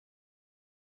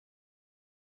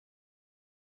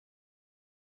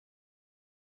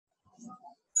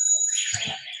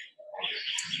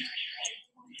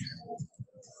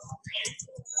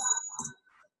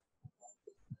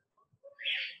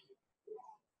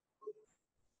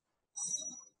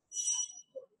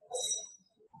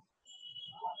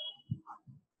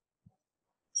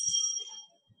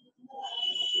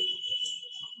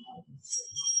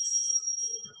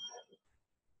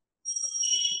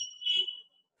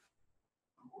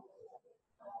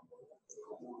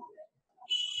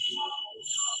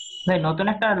ভাই নতুন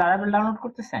একটা লারাভেল ডাউনলোড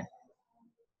করতেছেন?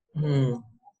 হুম।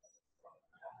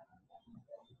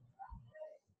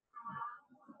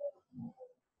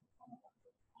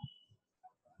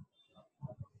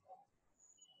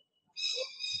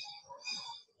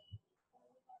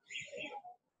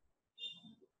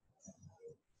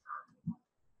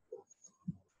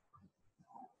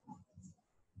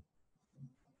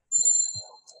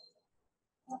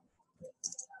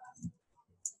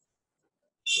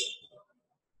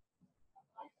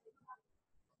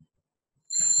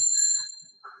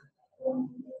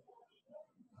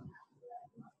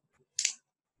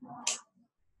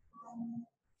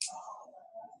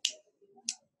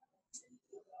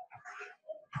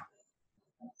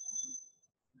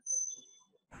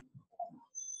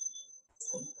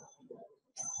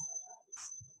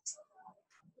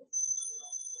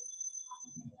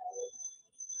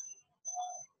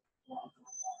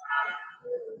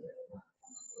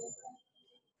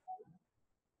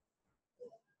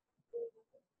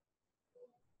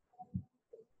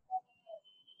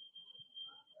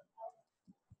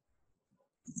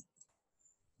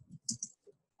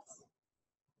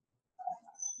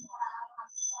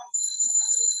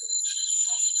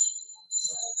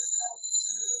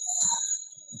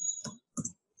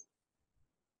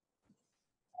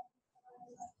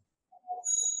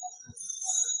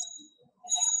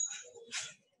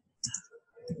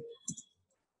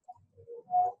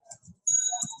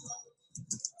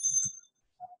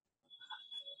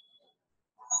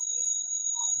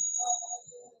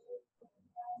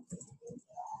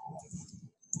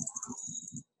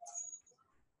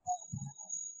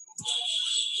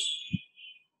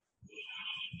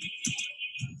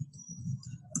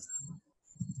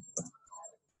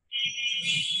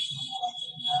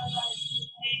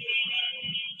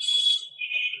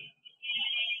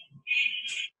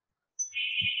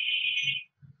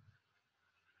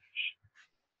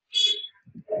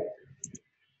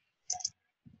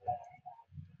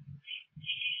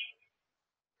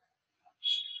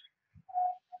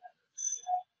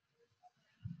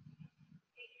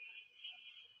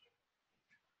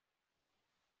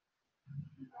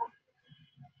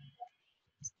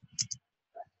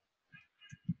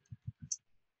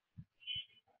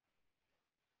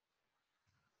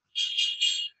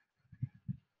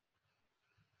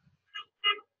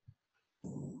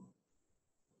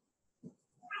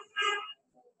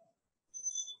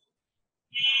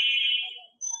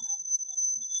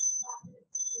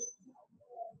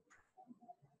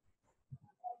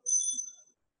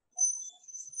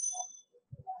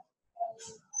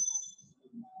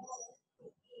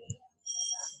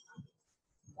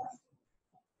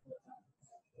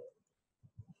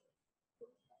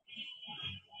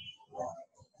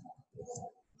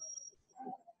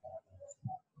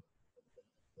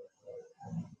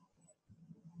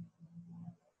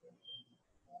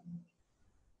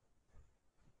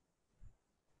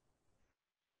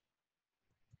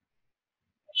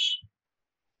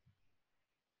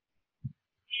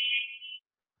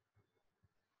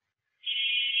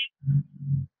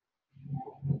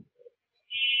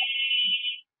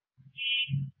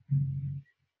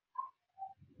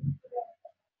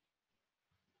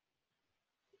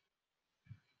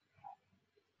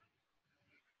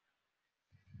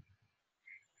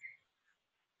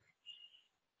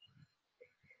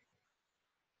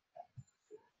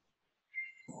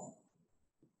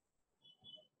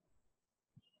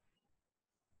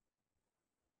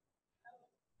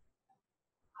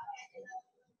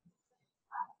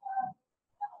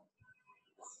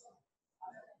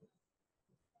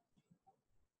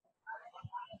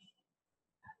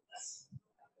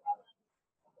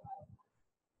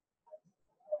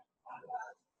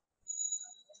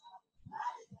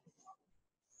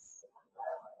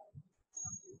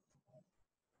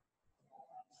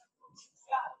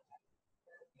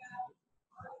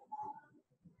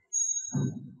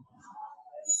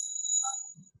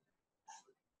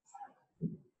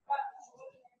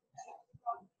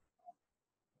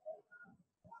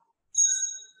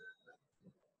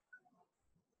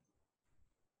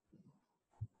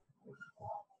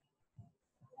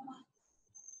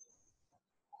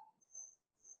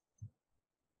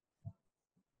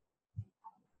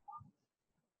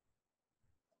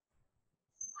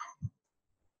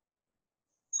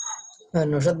 হ্যাঁ,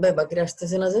 নৌশাদ ভাই বাকিরা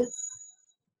আসতেছে না যে?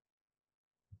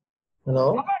 হ্যালো।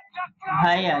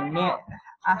 ভাইয়া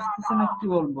আসতেছে না, কি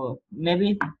বলবো। মেবি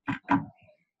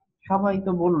সবাই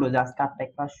তো বললো যে আজকে 8টায়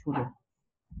ক্লাস শুরু।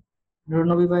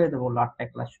 নবী ভাই তো বললো 8টায়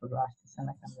ক্লাস শুরু, আসতেছে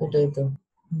না কেন জানি। সেটাই তো,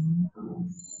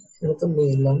 সেটা তো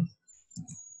বুঝলাম।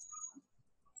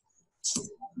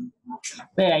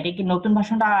 ভাই এটা কি নতুন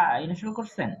ভার্সনটা ইনস্টল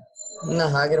করছেন? না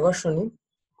আগের ভার্সনই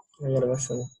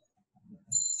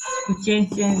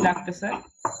চেঞ্জ লাগতেছে।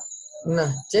 না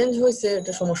চেঞ্জ হয়েছে,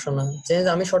 এটা সমস্যা না। চেঞ্জ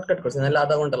আমি শর্টকাট করছি, নাহলে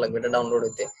আধা ঘন্টা লাগবে এটা ডাউনলোড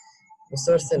হইতে, বুঝতে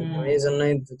পারছেন? আমি এই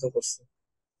জন্যই দ্রুত করছি।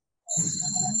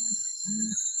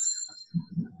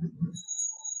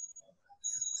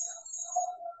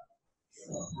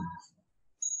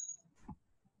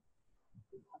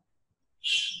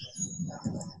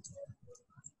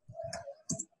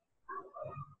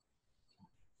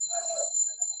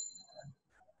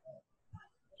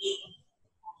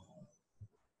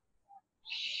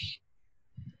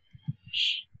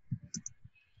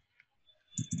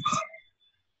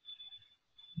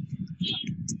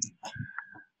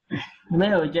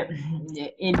 ভাই ওই যে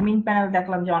এডমিন প্যানেল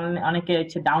দেখলাম যে অনেকে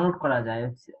হচ্ছে ডাউনলোড করা যায়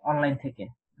অনলাইন থেকে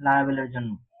লারাভেলের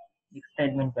জন্য এক্সট্রা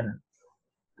এডমিন প্যানেল।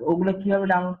 তো ওগুলো কিভাবে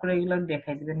ডাউনলোড করে এগুলো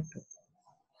দেখাই দিবেন একটু।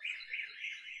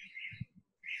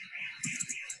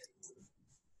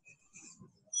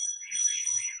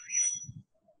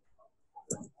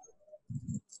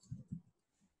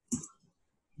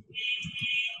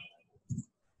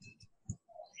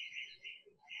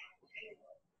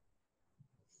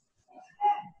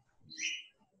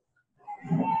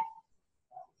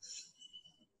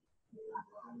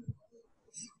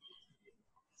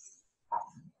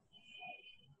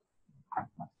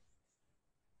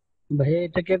 ভাইয়া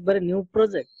এটা কি একবারে নিউ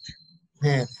প্রজেক্ট?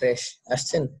 হ্যাঁ ফ্রেশ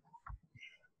আসছেন।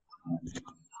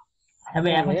 হ্যাঁ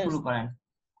ভাই, হ্যাঁ এখন ভাইয়া। শুরু করেন।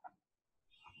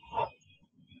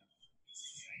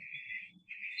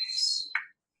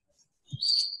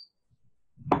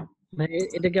 ভাই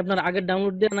এটা কি আপনার আগের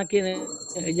ডাউনলোড দেওয়া নাকি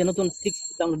এই যে নতুন 6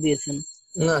 ডাউনলোড দিয়েছেন?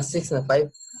 না 6 না 5,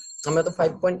 আমরা তো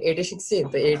 5.8 এ শিখছি,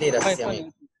 তো 8 এ রাখছি আমি,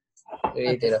 5.8?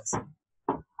 8 আচ্ছা এ রাখছি।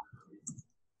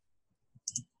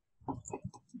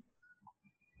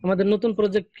 আমাদের নতুন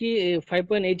প্রজেক্ট কি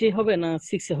 5.8 এ হবে না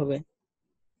 6 এ হবে?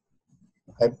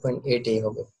 5.8 এই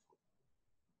হবে।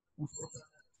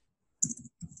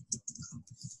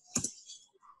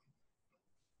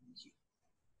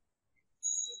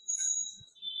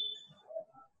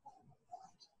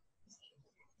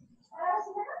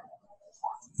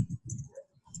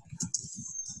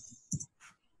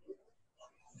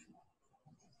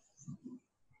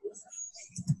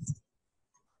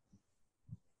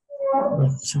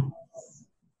 আচ্ছা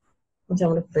আচ্ছা,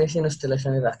 আমরা ফ্রেশ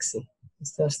ইনস্টলেশনে রাখছি,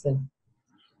 বুঝতে পারছেন?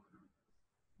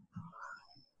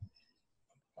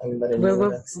 একবারে নিউ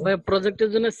রাখছি। ভাই প্রজেক্টের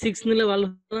জন্য 6 নিলে ভালো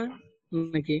হয় না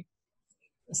নাকি?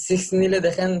 6 নিলে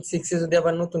দেখেন 6 এ যদি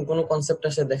আবার নতুন কোনো কনসেপ্ট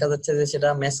আসে, দেখা যাচ্ছে যে সেটা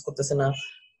ম্যাচ করতেছে না,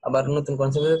 আবার নতুন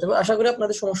কনসেপ্ট যেতে হবে, আশা করি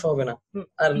আপনাদের সমস্যা হবে না। হুম,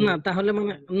 আর না তাহলে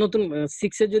মানে নতুন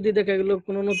 6 এ যদি দেখা গেল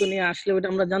কোনো নতুন ইয়ে আসলে ওটা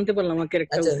আমরা জানতে পারলাম আর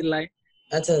ক্যারেক্টার আচ্ছা উসিলায়।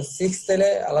 আচ্ছা 6 তাহলে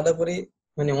আলাদা করে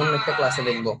মানে অন্য একটা ক্লাসে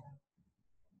দেখবো।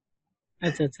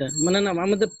 আচ্ছা আচ্ছা, মানে না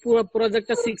আমাদের পুরো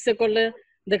প্রজেক্টটা 6 এ করলে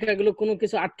দেখা গেল কোনো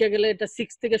কিছু আটকে গেলে এটা 6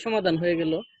 থেকে সমাধান হয়ে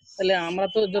গেল, তাহলে আমরা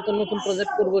তো যত নতুন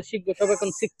প্রজেক্ট করব শিখবো সব এখন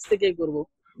 6 থেকেই করব।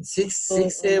 6 তো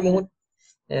 6 এ মানে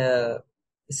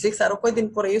 6 আরো কয়েকদিন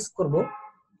পরে ইউজ করব,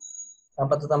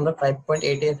 আপাতত আমরা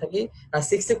 5.8 এ থাকি। আর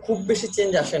 6 এ খুব বেশি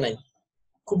চেঞ্জ আসে নাই,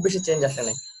 খুব বেশি চেঞ্জ আসে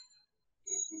নাই,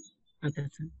 আচ্ছা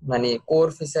আচ্ছা। মানে কোর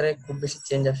ফিচারে খুব বেশি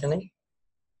চেঞ্জ আসে নাই।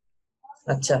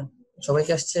 আচ্ছা সবাই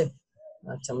কি আসছে?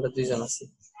 আচ্ছা আমরা দুইজন আছি।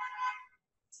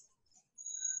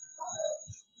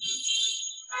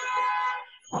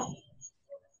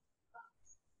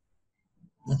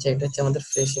 আচ্ছা এটা হচ্ছে আমাদের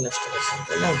ফ্রেশ ইনস্টলেশন,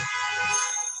 তাই না?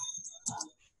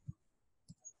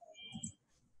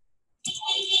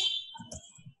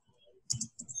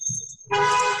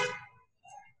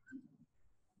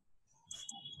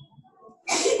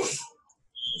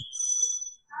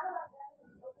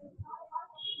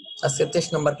 আজকে 23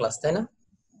 নম্বর ক্লাস, তাই না?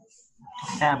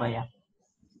 হ্যাঁ ভাইয়া।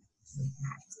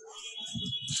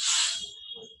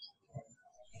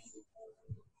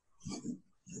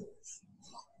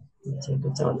 আচ্ছা এটা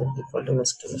হচ্ছে আমাদের ডিফল্ট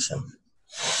ইনস্টলেশন।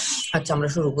 আচ্ছা আমরা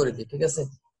শুরু করে দিই, ঠিক আছে?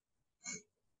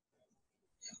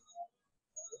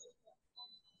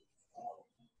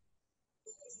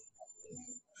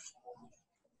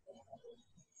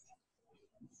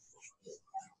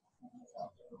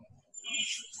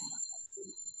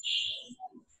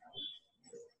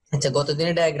 আচ্ছা গত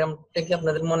দিনের ডায়াগ্রামটা কি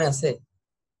আপনাদের মনে আছে?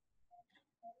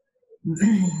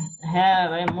 হ্যাঁ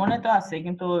ভাই, মনে তো আছে,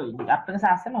 কিন্তু আপনার কাছে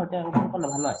আছে না, ওটা ওপেন করলে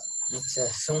ভালো হয়। আচ্ছা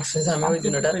সমস্যা হচ্ছে আমি ওই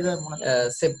দিন কমপ্লিট ওটা হয়ে যাবে মনে থাকে।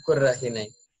 সেভ করে রাখি নাই,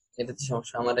 এটা তো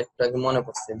সমস্যা। আমার একটু আগে মনে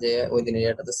পড়ছে যে ওই দিনের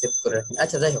এটা তো সেভ করে রাখি।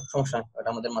 আচ্ছা যাই হোক, সমস্যা নেই, ওটা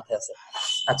আমাদের মাথায় আছে।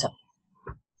 আচ্ছা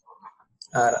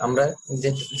আর আমরা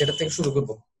যেটা থেকে শুরু করব,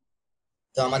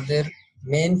 তো আমাদের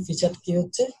মেইন ফিচার কি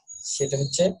হচ্ছে সেটা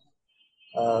হচ্ছে,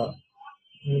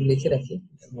 আমি লিখে রাখি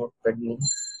নোটপ্যাড নিয়ে।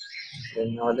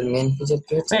 আমাদের মেইন ফিচার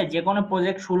কি হচ্ছে যে কোনো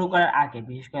প্রজেক্ট শুরু করার আগে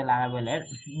বিশেষ করে লারাভেলের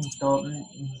তো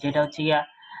যেটা হচ্ছে গিয়া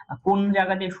কোন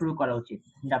জায়গা দিয়ে শুরু করা উচিত,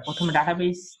 প্রথমে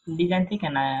ডাটাবেস ডিজাইন থেকে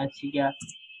না হচ্ছে গিয়া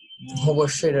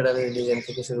অবশ্যই ডাটাবেস ডিজাইন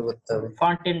থেকে শুরু করতে হবে,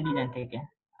 ফ্রন্ট এন্ড ডিজাইন থেকে?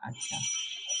 আচ্ছা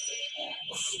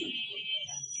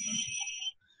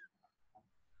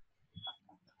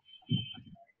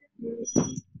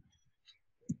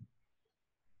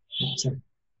আচ্ছা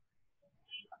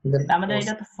আমাদের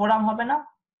এটা তো ফোরাম হবে না?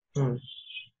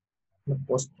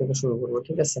 পোস্ট থেকে শুরু করবো,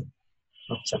 ঠিক আছে।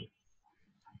 আচ্ছা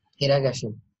এর আগে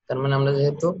আসেন, তার মানে আমরা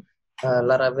যেহেতু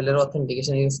লারাভেলের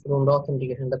অথেন্টিকেশন ইউজ করবো, আমরা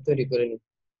অথেন্টিকেশনটা তৈরি করে নিই।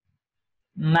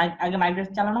 আগে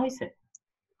মাইগ্রেশন চালানো হয়েছে?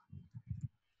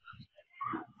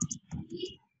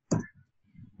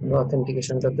 আমরা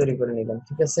অথেন্টিকেশনটা তৈরি করে নিলাম,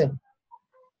 ঠিক আছে।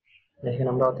 দেখেন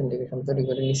আমরা অথেন্টিকেশন তৈরি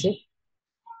করে নিছি,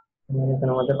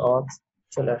 এখানে আমাদের অথ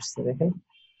চলে আসছে। দেখেন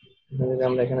যদি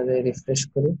আমরা এখানে যে রিফ্রেশ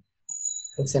করি,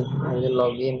 দেখছেন এই যে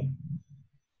লগইন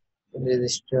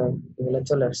রেজিস্টার এগুলো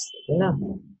চলে আসছে, তাই না?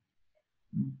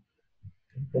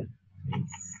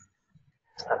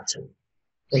 আচ্ছা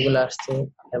এগুলো আসছে,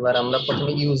 এবার আমরা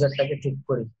প্রথমে ইউজারটাকে ঠিক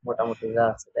করি মোটামুটি যা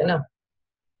আছে, তাই না?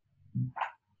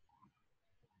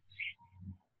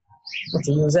 আচ্ছা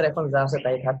ইউজার এখন যা আছে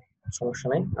তাই থাক, সমস্যা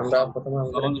নাই। আমরা প্রথমে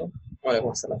ওয়ালাইকুম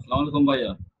আসসালাম। আসসালামু আলাইকুম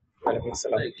ভাইয়া। ওয়ালাইকুম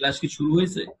আসসালাম। ক্লাস কি শুরু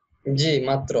হয়েছে? জি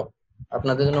মাত্র,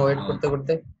 আপনাদের জন্য ওয়েট করতে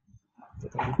করতে।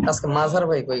 আজকে মাঝার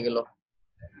ভাই কই গেল?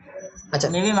 আচ্ছা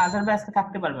মেবি মাঝার ভাই আজকে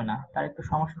থাকতে পারবে না, তার একটু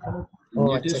সমস্যা হবে।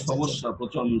 নেটের সমস্যা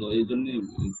প্রচন্ড, এই জন্য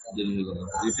দেরি হয়ে গেল,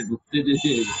 নেটে ঢুকতে যেতে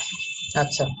হয়ে যাচ্ছে।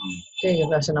 আচ্ছা ঠিক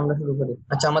আছে আসেন আমরা শুরু করি।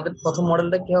 আচ্ছা আমাদের প্রথম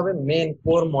মডেলটা কি হবে? মেইন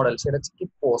কোর মডেল, সেটা হচ্ছে কি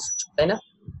পোস্ট, তাই না?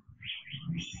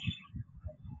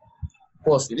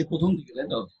 পোস্ট এটা প্রথম দিকে, তাই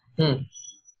তো?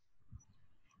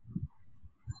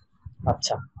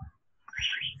 আচ্ছা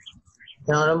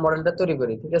আমরা মডেলটা তৈরি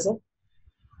করি, ঠিক আছে।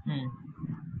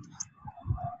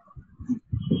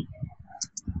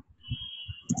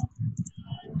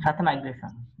 সাথে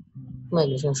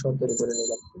মাইগ্রেশন সব তৈরি করে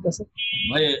নিলাম, ঠিক আছে।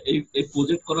 ভাই এই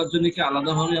প্রজেক্ট করার জন্য কি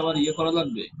আলাদা ভাবে আবার করা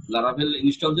লাগবে, লারাভেল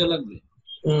ইনস্টল দেওয়া লাগবে?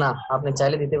 না আপনি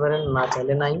চাইলে দিতে পারেন, না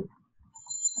চাইলে নাই।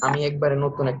 আমি একবারে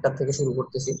নতুন একটা থেকে শুরু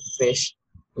করতেছি, ফ্রেশ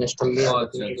ইনস্টল দিয়ে।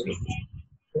 আচ্ছা আচ্ছা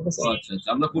আচ্ছা আচ্ছা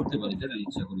আমরা করতে পারি, তাই না?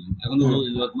 ইচ্ছা করি, এখন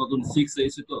নতুন 6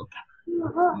 এসে তো।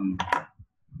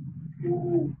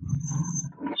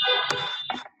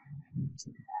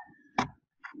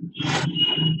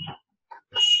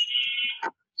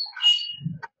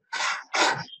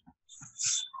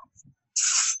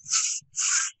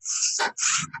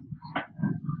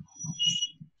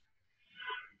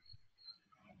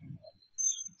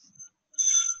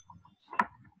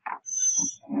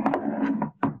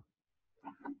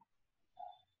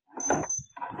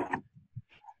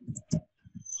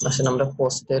 আসেন আমরা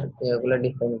পোস্টের এগুলো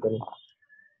ডিফাইন করি।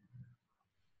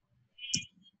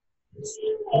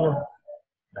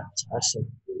 আচ্ছা আসেন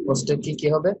পোস্টের কি কি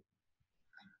হবে?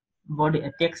 বডি,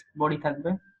 টেক্সট বডি থাকবে,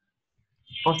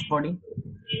 পোস্ট বডি,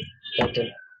 টাইটেল,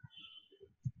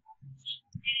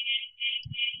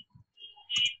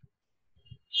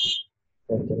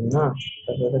 না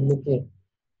তারপরে থাকবে কি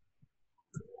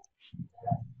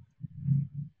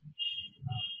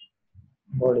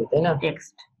বডি, তাই না?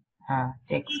 টেক্সট, হ্যাঁ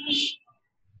টেক্সট।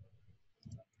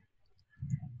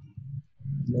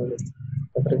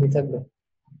 তারপরে কি থাকবে?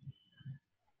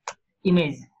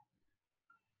 ইমেজ,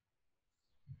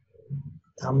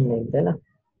 থাম্বনেল, তাই না?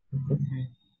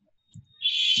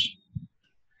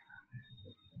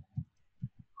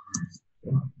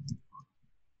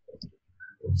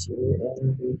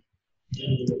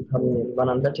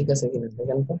 বানানটা ঠিক আছে কিনা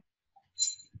দেখেন তো,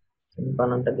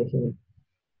 বানানটা দেখে নিন।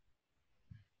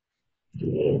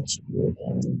 ঠিক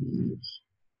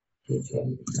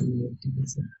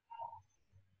আছে।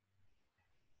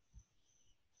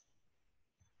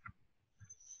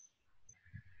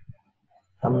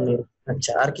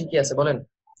 আচ্ছা আর কি কি আছে বলেন?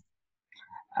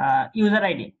 ইউজার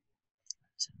আইডি,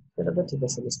 এটা তো ঠিক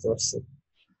আছে, বুঝতে পারছি।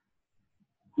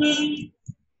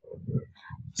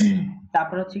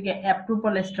 তারপর হচ্ছে কি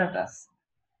অ্যাপ্রুভাল স্ট্যাটাস,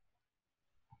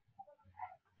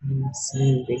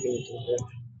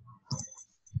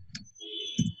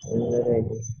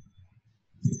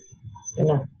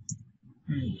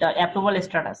 অ্যাপ্রুভাল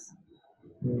স্ট্যাটাস।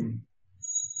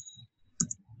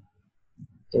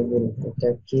 এটা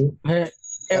কি? হ্যাঁ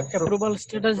অ্যাপ্রুভাল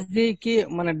স্ট্যাটাস দিয়ে কি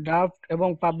মানে ড্রাফট এবং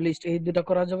পাবলিশড এই দুটো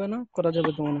করা যাবে না? করা যাবে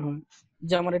তো মনে হয়,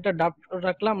 যে আমার এটা ড্রাফট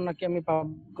রাখলাম নাকি আমি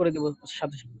করে দেব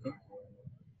সাথে সাথে?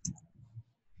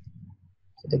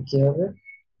 এটা কি হবে?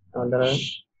 আমাদের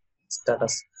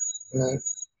স্ট্যাটাস,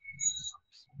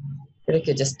 এটা কি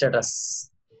যে স্ট্যাটাস?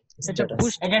 এটা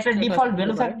পুশ, এটা একটা ডিফল্ট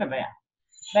ভ্যালু থাকবে ভাই,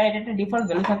 এটা একটা ডিফল্ট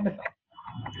ভ্যালু থাকবে তো।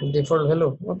 ডিফল্ট ভ্যালু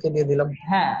ওকে দিয়ে দিলাম।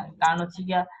 হ্যাঁ, কারণ হচ্ছে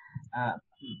গিয়া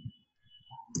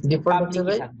ডিফল্ট হচ্ছে পাবলিকই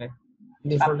ভাই, থাকবে।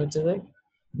 ডিফল্ট হচ্ছে ভাই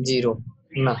 0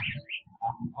 না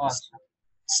ও আচ্ছা।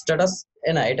 স্ট্যাটাস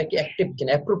না, এটা কি অ্যাক্টিভ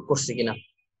কিনা, অ্যাপ্রুভ করছে কিনা।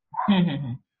 হুম হুম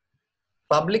হুম।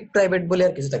 পাবলিক প্রাইভেট বলে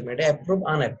আর কিছু থাকবে না, এটা অ্যাপ্রুভ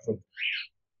আনঅ্যাপ্রুভ।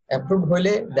 অ্যাপ্রুভ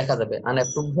হলে দেখা যাবে,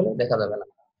 আনঅ্যাপ্রুভ হলে দেখা যাবে না।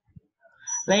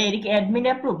 ভাই এদিকে অ্যাডমিন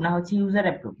অ্যাপ্রুভ না হচ্ছে ইউজার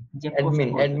অ্যাপ্রুভ যে পোস্ট অ্যাডমিন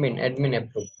করবে? Admin admin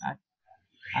approve.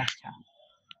 আচ্ছা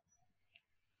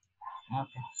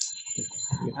ওকে।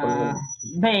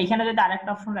 ভাই এখানে যদি আরেকটা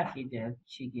অপশন রাখি যে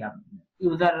হচ্ছে কি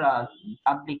ইউজার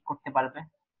পাবলিক করতে পারবে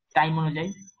টাইম অনুযায়ী,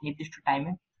 নির্দিষ্ট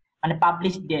টাইমে, মানে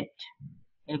পাবলিশ ডেট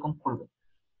এরকম করবে।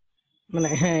 মানে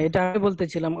হ্যাঁ, এটা আমি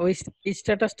বলতেছিলাম, ওই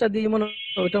স্ট্যাটাসটা দিয়ে মনে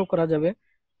হয় ওইটাও করা যাবে,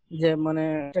 যে মানে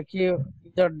এটা কি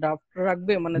ইউজার ড্রাফট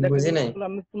রাখবে, মানে দেখা বুঝি নাই। গেল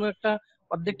আমি কোনো একটা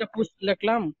অর্ধেকটা পোস্ট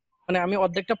লিখলাম, মানে আমি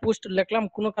অর্ধেকটা পোস্ট লিখলাম,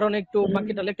 কোনো কারণে একটু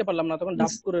বাকিটা লিখতে পারলাম না, তখন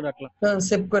ড্রাফট করে রাখলাম,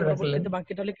 সেভ করে রাখলেন। পরবর্তীতে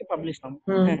বাকিটা লিখে পাবলিশ করলাম।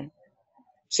 হ্যাঁ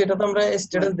সেটা তো আমরা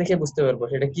স্ট্যাটাস দেখে বুঝতে পারবো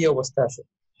সেটা কি অবস্থা আছে।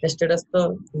 স্ট্যাটাস তো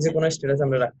যে কোনো স্ট্যাটাস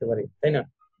আমরা রাখতে পারি, তাই না?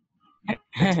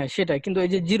 হ্যাঁ হ্যাঁ সেটাই, কিন্তু এই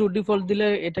যে জিরো ডিফল্ট দিলে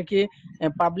এটা কি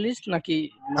পাবলিশড নাকি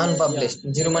আনপাবলিশড,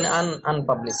 0 মানে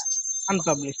আনপাবলিশড।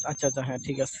 আনপাবলিশড? আচ্ছা আচ্ছা, হ্যাঁ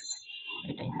ঠিক আছে।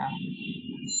 এটাই, হ্যাঁ।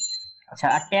 আচ্ছা,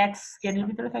 আর ট্যাক্স এর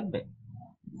ভিতরে থাকবে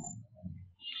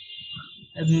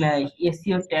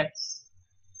এসইও ট্যাক্স।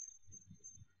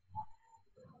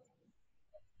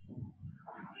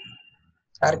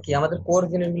 আর কি আমাদের কোর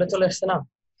জিনিসগুলো চলে আসছে না,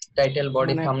 টাইটেল,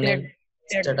 বডি, মানে থাম্বনেল,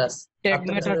 স্ট্যাটাস। ট্যাগ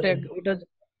মেটা ট্যাগ, ওটা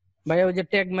ভাইয়া ওই যে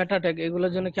ট্যাগ মেটা ট্যাগ,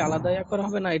 এগুলোর জন্য কি আলাদা ইয়া করা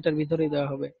হবে না এটার ভিতরেই দেওয়া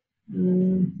হবে?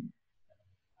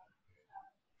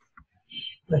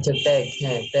 আচ্ছা ট্যাগ,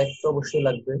 হ্যাঁ ট্যাগ তো অবশ্যই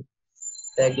লাগবে,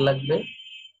 ট্যাগ লাগবে।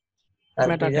 আর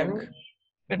মেটা কি ট্যাগ,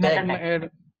 জানেন,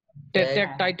 ট্যাগ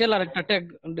টাইটেল আর একটা ট্যাগ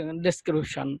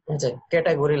ডেসক্রিপশন। আচ্ছা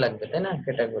ক্যাটাগরি লাগবে, তাই না?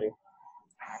 ক্যাটাগরি,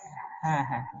 হ্যাঁ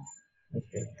হ্যাঁ।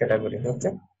 ওকে ক্যাটাগরি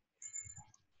ওকে।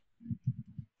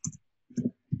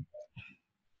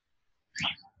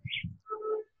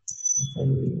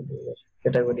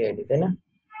 ক্যাটাগরি আইডি, তাই না?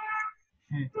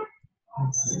 হুম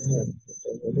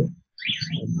ক্যাটাগরি,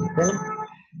 তাই না?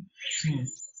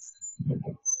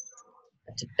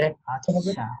 আচ্ছা ট্যাগ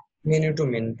হবে আচ্ছা। মেনু টু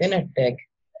মেনু, তাই না? ট্যাগ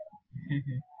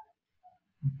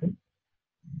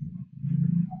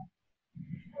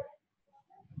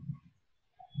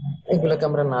এগুলোকে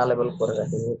আমরা না লেবেল করে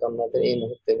রাখি, যেহেতু আমাদের এই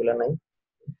মুহূর্তে এগুলো নাই,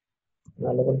 না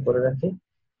লেবেল করে রাখি।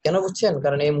 কেন বুঝছেন?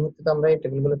 কারণ এই মুহূর্তে তো আমরা এই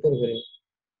টেবিলগুলো তৈরি করি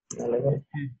না লেবেল,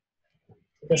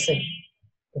 ঠিক আছে?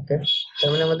 ওকে, তার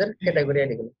মানে আমাদের ক্যাটাগরি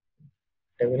আইডি গুলো,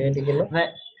 ক্যাটাগরি আইডি গুলো।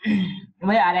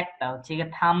 ভাই আরেকটা হচ্ছে কি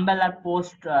থাম্বনেল আর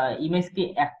পোস্ট ইমেজ কি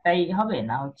একটাই হবে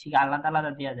না হচ্ছে কি আলাদা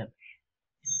আলাদা দেওয়া যাবে?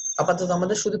 আপাতত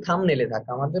আমাদের শুধু থাম্বনেলে থাকা,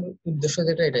 আমাদের উদ্দেশ্য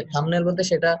যেটা এটাই। থাম্বনেল বলতে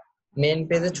সেটা মেইন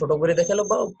পেজে ছোট করে দেখালো,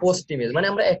 বা পোস্ট ইমেজ মানে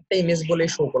আমরা একটা ইমেজ বলেই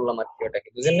শো করলাম আর কি, ওটাকে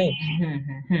বুঝেন নাই?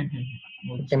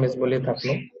 ইমেজ বলেই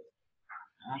থাকলো।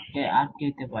 ওকে, আর কি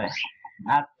হতে পারে?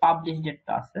 আর পাবলিশ ডেট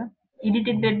তো আছে,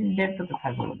 এডিটেড ডেট তো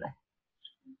থাকবে বোধহয়।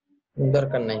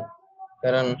 দরকার নাই,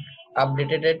 কারণ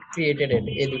আপডেটেড ডেট, ক্রিয়েটেড ডেট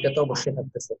এই দুটো তো অবশ্যই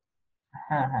থাকতেছে।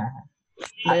 হ্যাঁ হ্যাঁ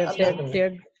ভাইয়া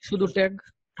ট্যাগ, শুধু ট্যাগ।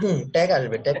 ট্যাগ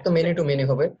আসবে, ট্যাগ তো মেনি টু মেনি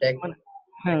হবে, ট্যাগ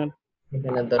হ্যাঁ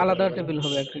এখানে দরকার আলাদা হবে। টেবিল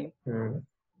হবে আর কি।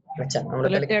 আচ্ছা আমরা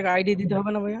তাহলে তাহলে ট্যাগ আইডি দিতে হবে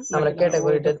না ভাইয়া? আমরা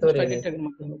ক্যাটাগরিটা তৈরি করি,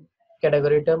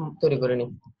 ক্যাটাগরিটা তৈরি করে নিই।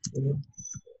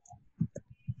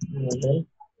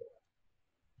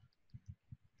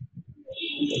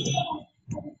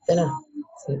 তাই না?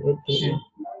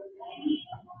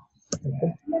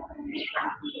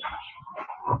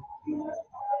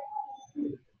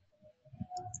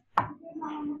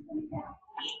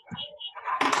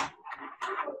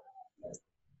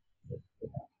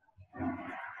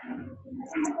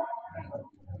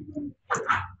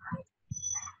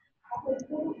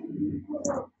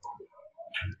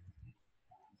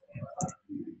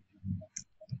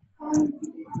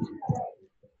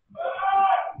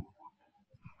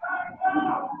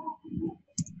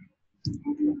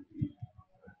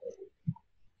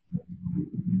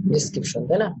 ডেসক্রিপশন,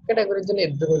 তাই না? ক্যাটাগরির জন্য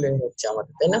এর হলে হচ্ছে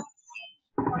আমাদের, তাই না?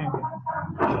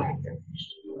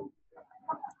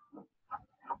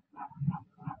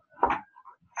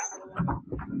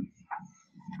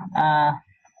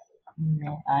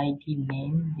 ID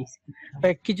name description.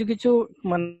 কিছু কিছু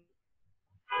মানে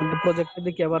প্রজেক্টে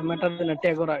দেখি আবার মেটার জন্য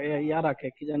ট্যাগ ওরা ইয়া রাখে,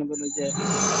 কি জানি বলে, যে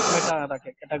মেটা রাখে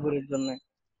ক্যাটাগরির জন্য।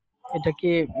 এটা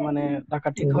কি মানে রাখা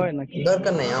ঠিক হয় নাকি?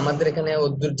 দরকার নেই, আমাদের এখানে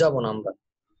অদূর যাব না আমরা।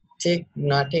 ঠিক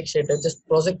না ঠিক সেটা জাস্ট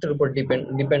প্রজেক্টের উপর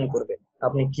ডিপেন্ড করবে,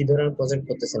 আপনি কি ধরনের প্রজেক্ট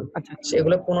করতেছেন। আচ্ছা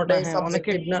সেগুলো কোনোটাই অনেকে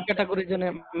সাবজেক্টিভ না। ক্যাটাগরির জন্য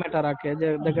মেটা রাখে, যে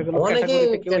দেখা গেল অনেকে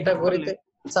ক্যাটাগরিতে কেউ হিট করলে ক্যাটাগরিতে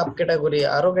সাব ক্যাটাগরি,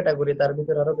 আরো ক্যাটাগরি, তার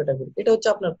ভিতরে আরো ক্যাটাগরি। এটা হচ্ছে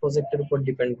আপনার প্রজেক্টের উপর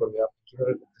ডিপেন্ড করবে আপনি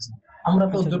কিভাবে করতেছেন। আমরা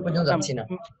তো আচ্ছা দূর পর্যন্ত না, যাচ্ছি না।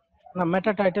 না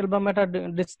মেটা টাইটেল বা মেটা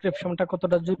ডেসক্রিপশনটা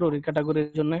কতটা জরুরি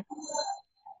ক্যাটাগরির জন্য?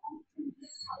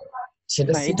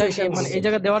 সেটা না এটা সিচুয়েশন মানে এই বুঝে।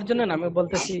 জায়গা দেওয়ার জন্য না, আমি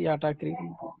বলতেছি ইয়াটা কি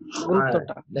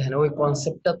গুরুত্বটা। দেখেন ওই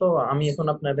কনসেপ্টটা তো আমি এখন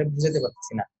আপনাদের বুঝাতে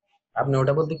পারছি না। আপনি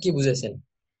ওটা বলতে কি বুঝেছেন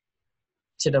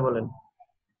সেটা বলেন।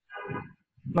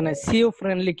 মানে সিও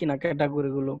ফ্রেন্ডলি কিনা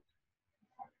ক্যাটাগরি গুলো?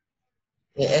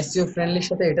 এসইও ফ্রেন্ডলির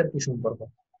সাথে এটার কি সম্পর্ক?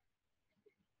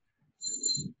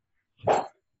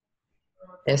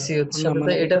 এসইও এর না সাথে তো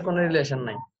মানে এটা এটার কোনো রিলেশন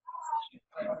নাই।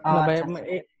 না ভাই, আচ্ছা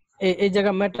আচ্ছা। এই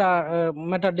জায়গা মেটা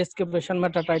মেটা ডেসক্রিপশন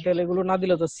মেটা টাইটেল এগুলো না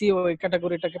দিলে তো সিও এই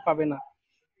ক্যাটাগরিটাকে পাবে না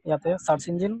ইয়াতে সার্চ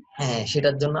ইঞ্জিন। হ্যাঁ,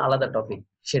 সেটার জন্য আলাদা টপিক,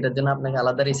 সেটার জন্য আপনাকে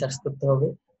আলাদা রিসার্চ করতে হবে।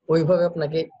 ওইভাবে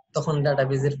আপনাকে তখন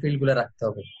ডাটাবেজের ফিল্ড গুলো রাখতে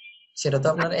হবে। সেটা তো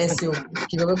আপনার এসইও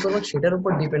কিভাবে করবেন সেটার উপর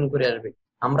ডিপেন্ড করে আসবে।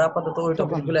 আমরা আপাতত ওই টপিক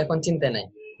তখন গুলো এখন চিন্তায় নাই,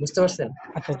 বুঝতে পারছেন?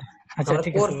 আচ্ছা আচ্ছা আমরা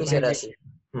ঠিক কোর আছে ভাই ফিচারে আসি।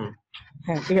 হুম,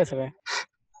 হ্যাঁ ঠিক আছে ভাই।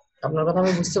 আপনার কথা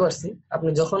আমি বুঝতে পারছি। আপনি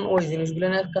যখন ওই জিনিসগুলো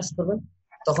নিয়ে কাজ করবেন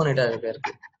তখন এটা আসবে আর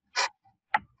কি।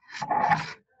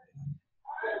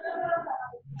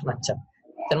 আচ্ছা,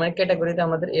 তার মানে ক্যাটাগরিতে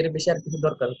আমাদের এর বেশি আর কিছু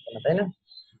দরকার হচ্ছে না, তাই না?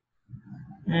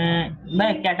 উম,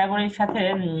 ভাই ক্যাটাগরির সাথে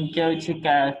যে হচ্ছে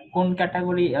কোন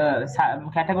ক্যাটাগরি,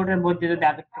 ক্যাটাগরির মধ্যে যদি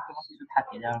আরেকটা কোনো কিছু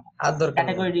থাকে যেমন আর দরকার নেই,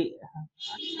 ক্যাটাগরি।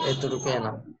 এতটুকু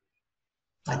না।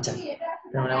 আচ্ছা,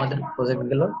 তার মানে আমাদের প্রজেক্ট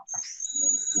গেল,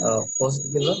 পোস্ট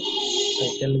গেল,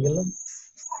 টাইটেল গেল,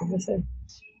 ঠিক আছে।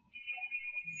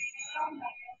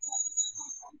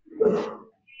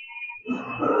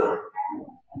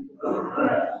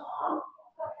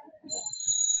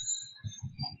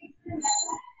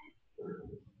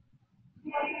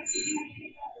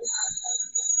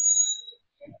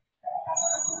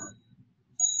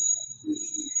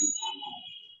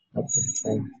 আচ্ছা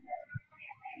fine.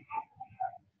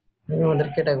 এই আমাদের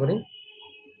ক্যাটাগরি।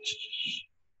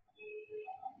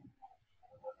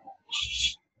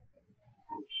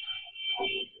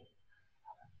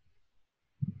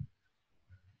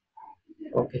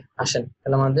 ওকে, আসেন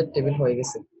তাহলে আমাদের টেবিল হয়ে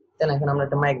গেছে, তাই না? এখন আমরা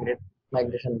একটা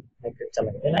মাইগ্রেশন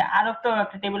চালাই, তাই না? আরো তো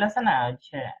একটা টেবিল আছে না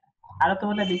হচ্ছে, আরো তো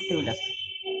বোধহয় দুটো টেবিল আছে।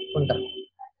 কোনটা?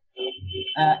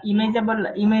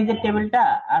 ইমেজের টেবিলটা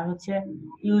আর হচ্ছে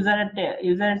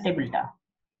ইউজারের টেবিলটা।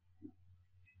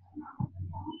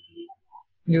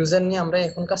 ইউজার নিয়ে আমরা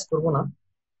এখন কাজ করব না,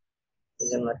 এই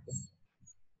জন্য আর কি।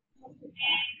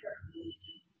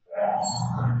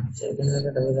 সেখানে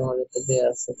ডেটাবেজ আমাদের তো দেয়া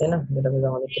আছে, তাই না? ডেটাবেজ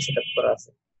আমাদের তো সেটআপ করা আছে।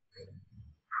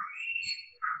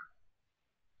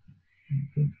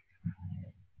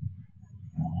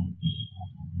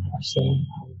 আসেন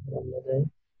আমরা যাই।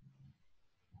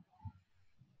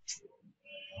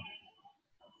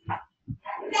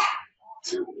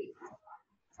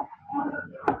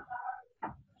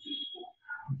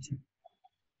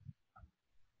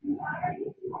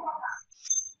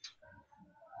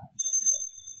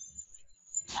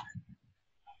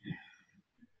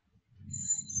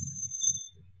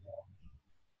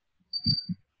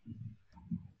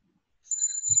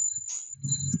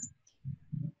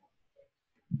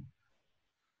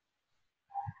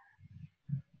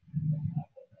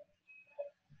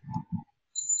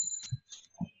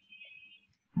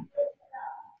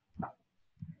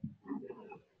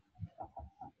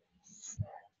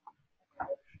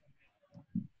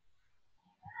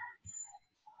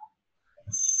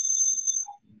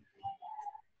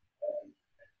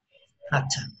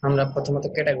 আচ্ছা, আমরা প্রথমত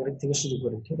ক্যাটাগরি থেকে শুরু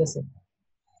করি, ঠিক আছে?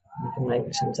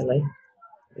 মাইগ্রেশন চালাই।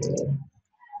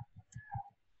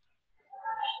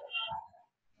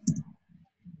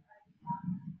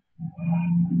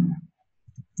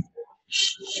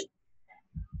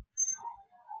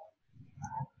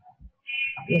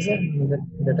 ঠিক আছে, আমাদের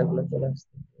ডেটাগুলো চলে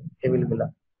আসছে, টেবিলগুলো।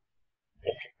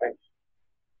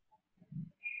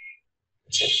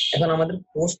 এখন আমাদের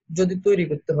পোস্ট যদি তৈরি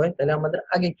করতে হয় তাহলে আমাদের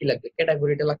আগে কি লাগবে?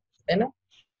 ক্যাটাগরিটা লাগবে, তাই না?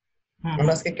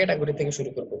 আমরা আজকে ক্যাটাগরি থেকে শুরু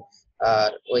করব।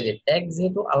 আর ওই যে ট্যাগ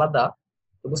যেহেতু আলাদা,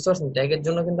 তো বুঝতে পারছেন, ট্যাগের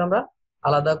জন্য কিন্তু আমরা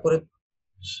আলাদা করে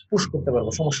পুশ করতে পারবো,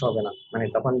 সমস্যা হবে না, মানে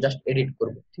তখন জাস্ট এডিট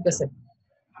করব, ঠিক আছে?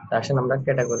 তা আসেন আমরা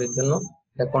ক্যাটাগরির জন্য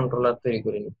একটা কন্ট্রোলার তৈরি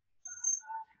করে নিই।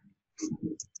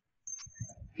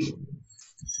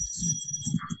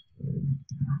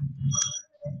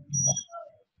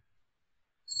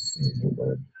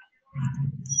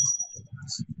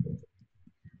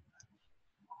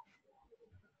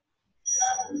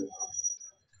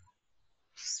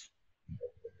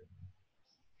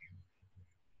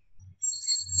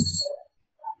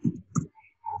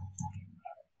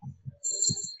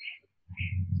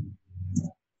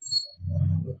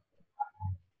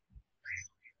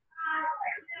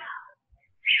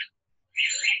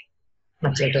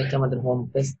 আচ্ছা, এটা হচ্ছে আমাদের হোম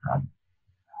পেজ। আর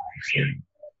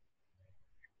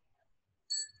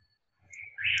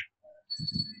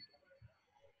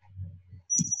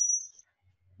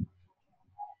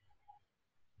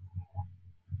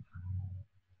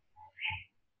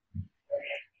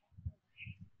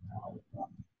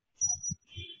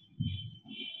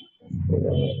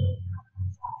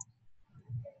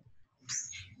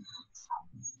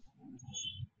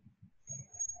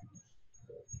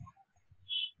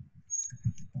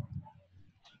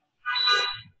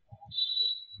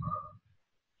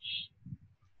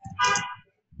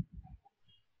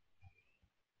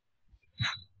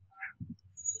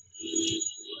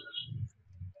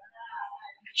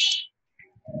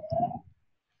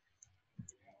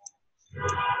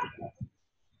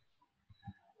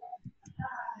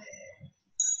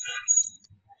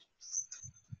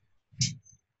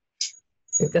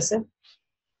ঠিক আছে,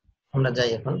 আমরা যাই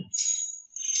এখন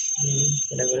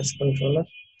ডেটাবেস কন্ট্রোলার।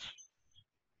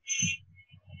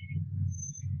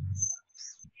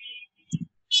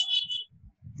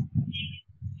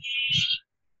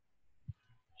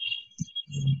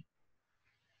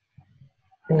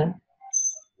 না,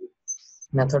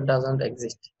 মেথড ডাজন্ট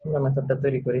এক্সিস্ট। আমরা মেথডটা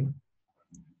তৈরি করি।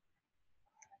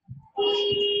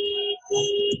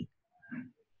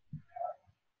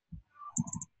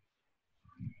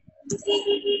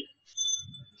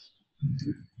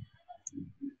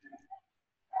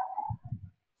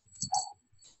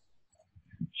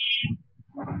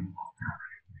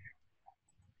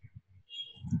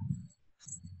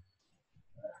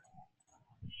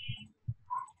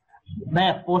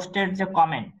 ভাইয়া পোস্টের যে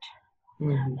কমেন্ট,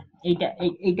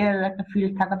 এইটার একটা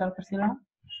ফিল্ড থাকা দরকার ছিল না?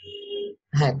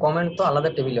 হ্যাঁ, কমেন্ট তো আলাদা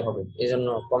টেবিলে হবে, এই জন্য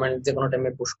কমেন্ট যে কোনো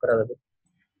টাইমে পুশ করা যাবে,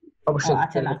 অবশ্যই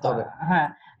আচ্ছা তৈরি না, করতে হবে। হ্যাঁ,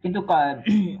 কিন্তু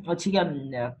হচ্ছে কি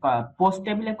পোস্ট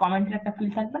টেবিলে কমেন্টের একটা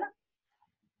ফিল্ড থাকবে না?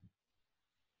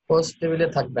 পোস্ট টেবিলে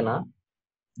থাকবে না,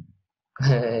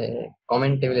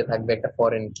 কমেন্ট টেবিলে থাকবে একটা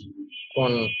ফরেন কি,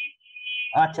 কোন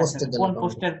আচ্ছা আচ্ছা, পোস্টের জন্য কোন কমেন্ট।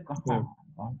 পোস্টের?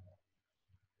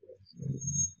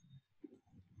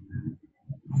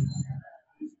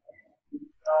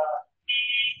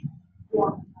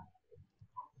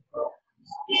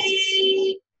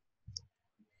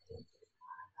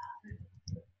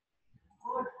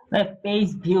 হ্যাঁ, পেজ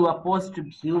ভিউ বা পোস্ট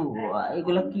ভিউ,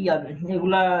 এগুলো কি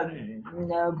এগুলা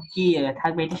কি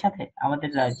থাকবে এটার সাথে আমাদের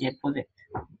যে প্রজেক্ট?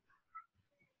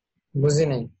 বুঝি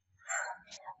নাই।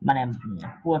 মানে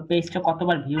পেজটা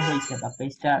কতবার ভিউ হয়েছে বা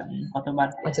পেজটা কতবার,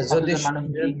 আচ্ছা, কতজন মানুষ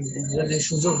দেখছে? যদি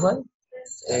সুযোগ হয়,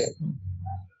 এ,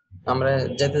 আমরা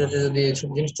যেতে যেতে যদি এইসব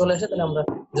জিনিস চলে আসে, তাহলে আমরা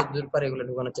যতদূর পারি এগুলো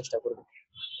ঢোকানোর চেষ্টা করবো।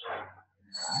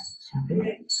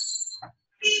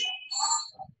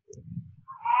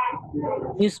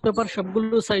 নিউজ পেপার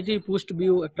সবগুলো সাইটে পোস্ট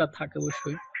ভিউ একটা থাকে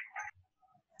অবশ্যই।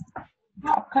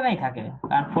 সবখানেই থাকে,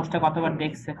 কারণ পোস্টটা কতবার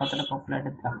দেখছে, কতটা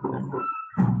পপুলারিটি থাকবে।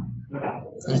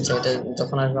 আচ্ছা, এটা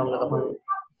যখন আসবে আমরা তখন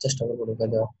চেষ্টা করবো ঢুকে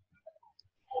দেওয়া।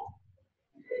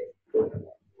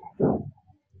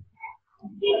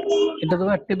 এটা তো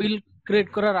টেবিল ক্রিয়েট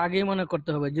করার আগেই মনে করতে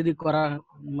হবে, যদি করা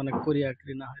মানে করি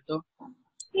আঁকড়ি না হয় তো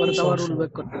পরে তো আবার রুল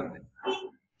ব্যাক করতে হবে।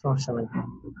 সমস্যা নেই।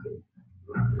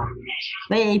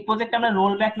 ভাই এই প্রজেক্ট আমরা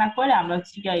রোল ব্যাক না করে আমরা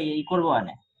হচ্ছে কি এই করবো,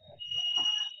 মানে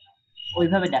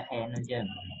ওইভাবে দেখাই না যে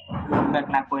রোল ব্যাক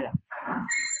না করে।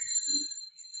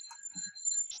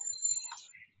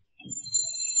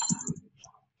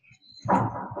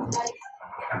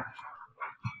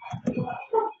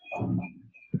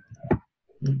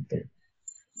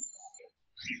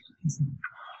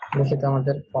 দেখি তো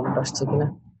আমাদের ফর্মটা আসছে কিনা।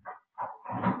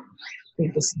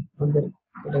 ঠিক আছে, আমাদের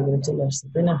ক্যাটাগরি চলে আসছে,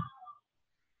 তাই না?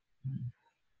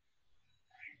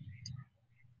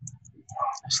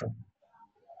 আচ্ছা,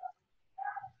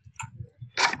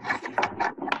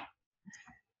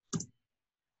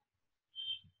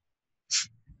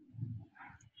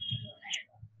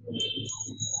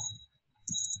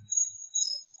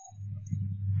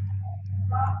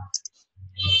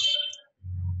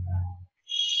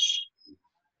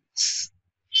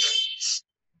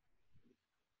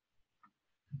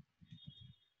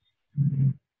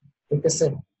 ঠিক আছে।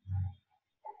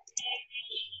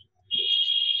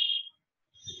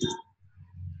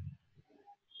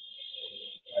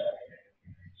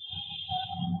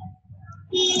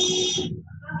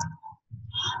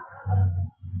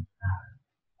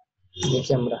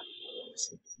 দেখি আমরা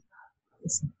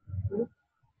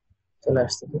চলে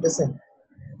আসছে, ঠিক আছে।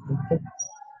 Okay.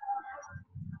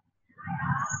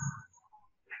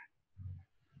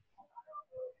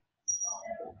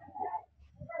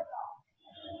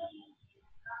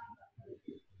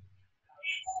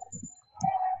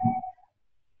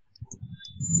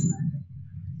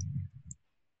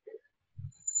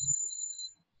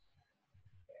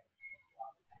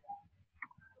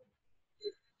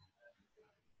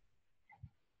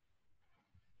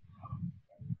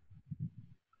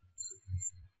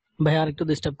 ভাই আর একটু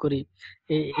ডিস্টার্ব করি।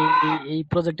 এই এই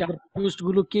প্রজেক্টে আবার পোস্ট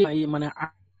গুলো কি মানে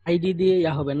আইডি দিয়ে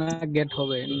হবে না গেট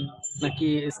হবে, নাকি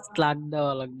স্ল্যাগ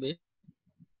দেওয়া লাগবে?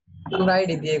 আমরা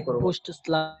আইডি দিয়ে করব। পোস্ট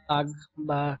স্ল্যাগ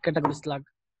বা ক্যাটাগরি স্ল্যাগ?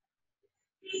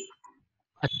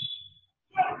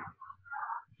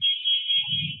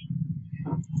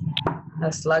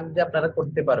 হ্যাঁ, স্ল্যাগ দিয়ে আপনারা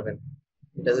করতে পারবেন,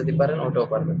 এটা যদি পারেন ওটাও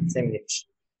পারবেন, সেম জিনিস।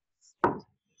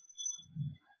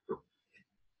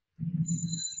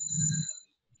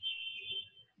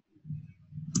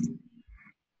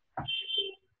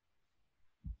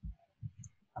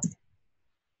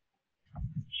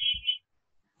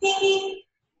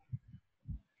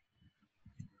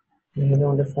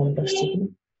 আমাদের ফোনটা আসছে কি?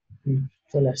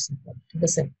 চলে আসছে, ঠিক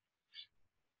আছে,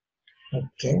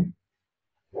 ওকে।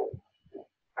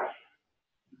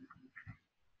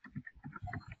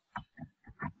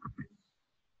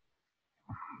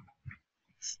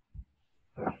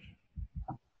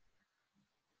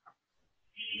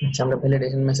 আচ্ছা, আমরা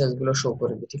ভ্যালিডেশন মেসেজ গুলো শো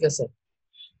করে দিই, ঠিক আছে,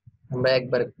 আমরা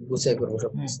একবার গুছিয়ে করবো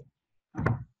সবকিছু।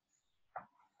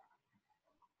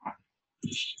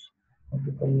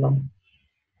 কপি করলাম,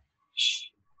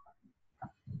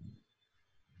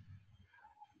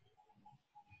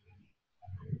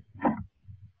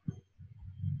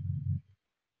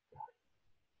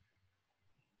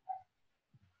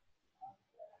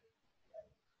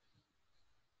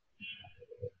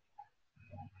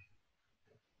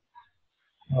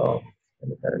 ও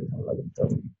তাহলে কারেন্ট হামলা করতে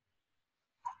হবে।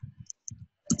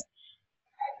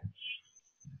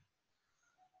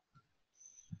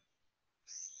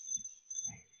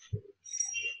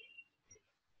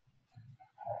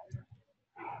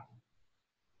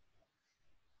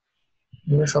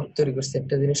 আমরা সব তৈরি করছি,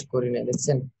 একটা জিনিস করি না,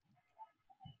 দেখছেন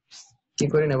কি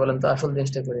করি না বলেন তো? আসল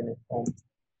জিনিসটা করি না, কম,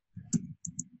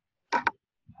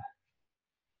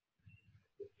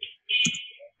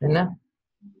 তাই না?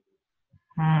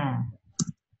 হুম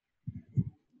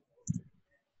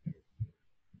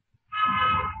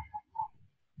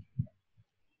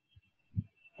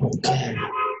ওকে,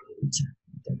 আচ্ছা,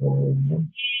 তারপর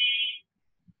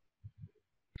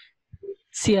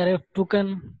সিআরএফ টোকেন?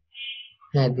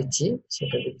 হ্যাঁ দিচ্ছি,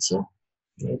 সেটা দিচ্ছি,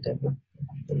 এটা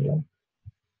করলাম।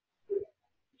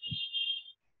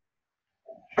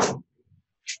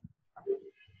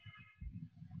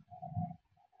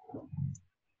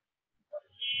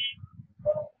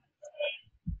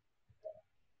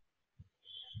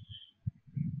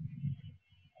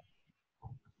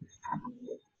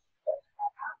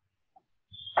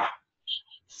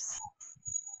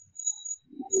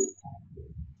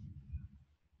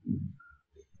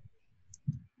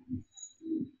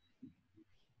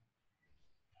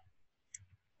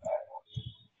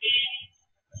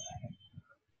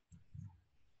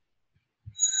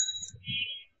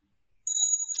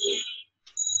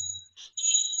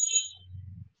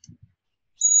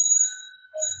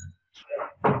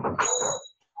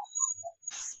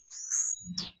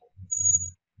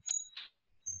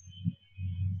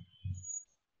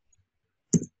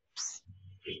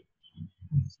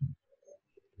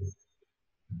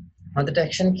 আমাদের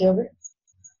অ্যাকশন কি হবে?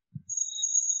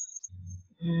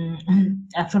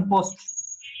 অ্যাকশন পোস্ট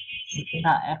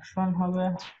না, অ্যাকশন হবে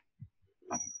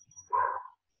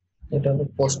এটা হবে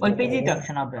পোস্ট, ওই পেজেই তো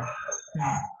অ্যাকশন হবে।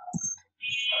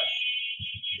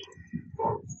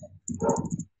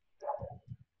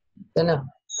 তাই না?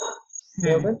 কি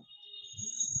হবে?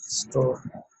 স্টোর,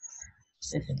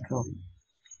 স্ট্রোক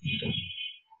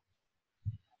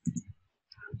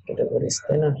ক্যাটাগরিজ,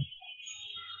 তাই না?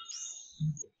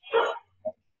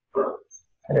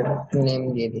 আর এটা নেম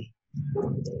দিয়ে দিই।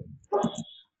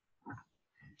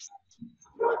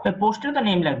 পোস্টে তো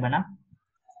নেম লাগবে না।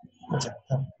 আচ্ছা,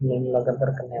 নেম লাগার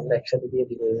দরকার নেই, আমরা একসাথে দিয়ে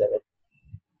দিলে হয়ে যাবে।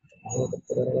 ভালো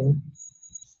করতে পারবেন।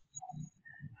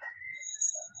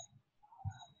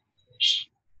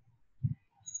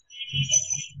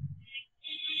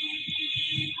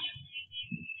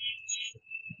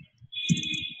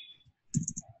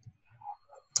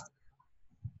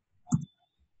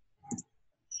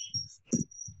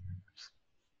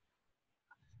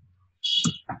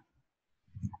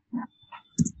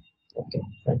 ওকে,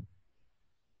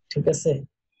 ঠিক আছে।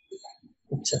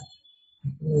 আচ্ছা,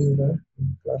 আমরা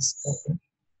ক্লাসটাকে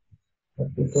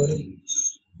কপি করে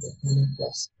এখানে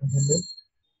ক্লাসটা হবে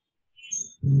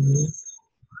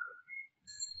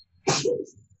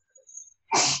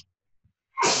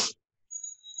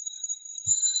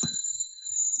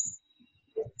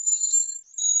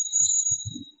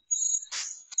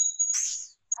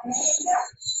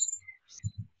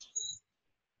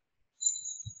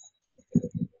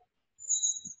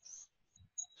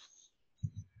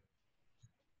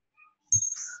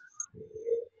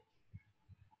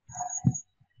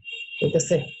ঠিক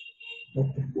আছে।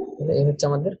 Okay, তাহলে এই হচ্ছে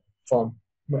আমাদের ফর্ম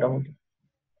মোটামুটি,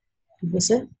 ঠিক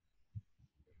আছে।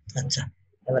 আচ্ছা,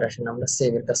 এবার আসেন আমরা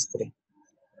সেভ এর কাজ করি।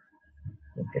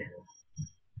 ওকে,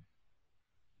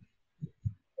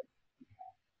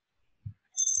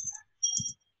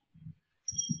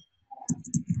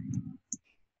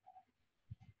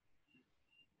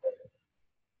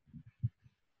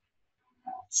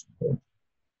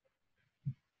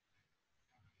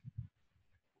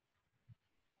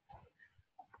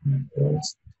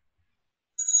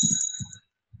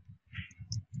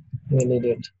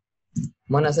 ভ্যালিডেট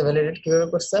মনে আছে? ভ্যালিডেট কিভাবে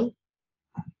করছেন?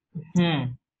 হুম,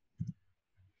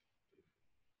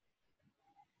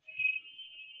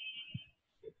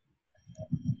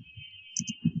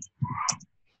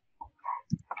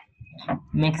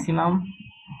 ম্যাক্সিমাম।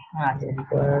 আচ্ছা,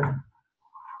 required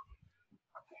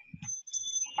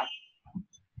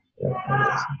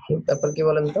তারপর কি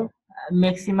বলেন তো?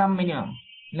 Maximum minimum.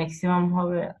 ম্যাক্সিমাম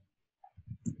হবে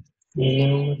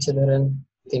মিনিমাম হচ্ছে ধরেন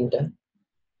 3টা।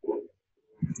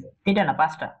 3টা না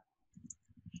 5টা?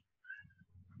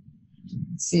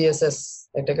 সিএসএস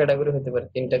একটা ক্যাটাগরি হতে পারে,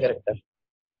 3টা ক্যারেক্টার।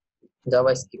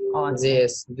 জাভাস্ক্রিপ্ট, ও আচ্ছা।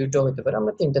 জেএস দুটো হতে পারে,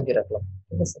 আমরা 3টা দিয়ে রাখলাম,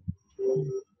 ঠিক আছে।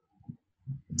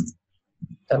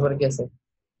 তারপর কি আছে?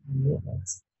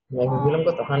 দিলাম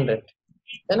কত? 100,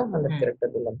 তাই না? 100 হুম, ক্যারেক্টার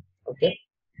দিলাম। ওকে,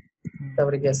 হুম,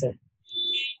 তারপরে কি আছে?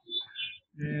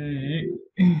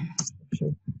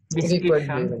 Required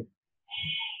description. দিবেন,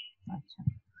 আচ্ছা,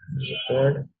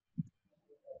 রিকোয়ার্ড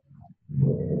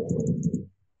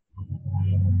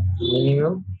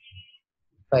মিনিমাম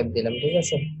 5 দিলাম, ঠিক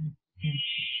আছে।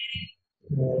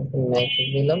 ম্যাক্স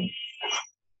দিলাম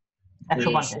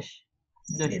 150,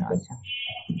 200। আচ্ছা,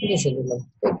 200 দিলাম,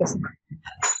 ঠিক আছে।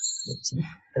 আচ্ছা,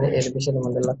 তাহলে এর বেশি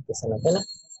আমাদের লাগতেছে না, তাই না?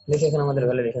 দেখি এখানে আমাদের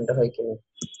ভ্যালিডেশনটা হয় কিনা,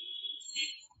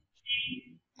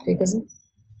 ঠিক আছে।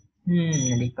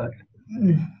 রেকর্ড।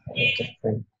 ওকে,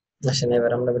 ফাইন। আসেন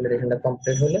এবার আমরা ভ্যালিডেশনটা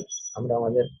কমপ্লিট হলে আমরা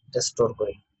আমাদের এটা স্টোর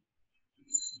করি।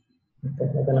 তো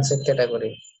এখানে আছে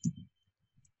ক্যাটাগরি,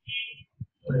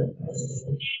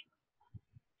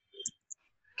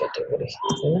 ক্যাটাগরি,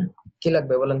 তাই না? কি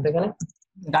লাগবে বলেন তো এখানে?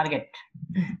 Target,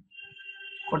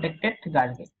 protected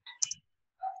target.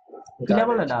 কিলা গার্ডেড,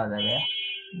 বলে দেওয়া যাবে,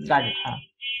 টার্গেট।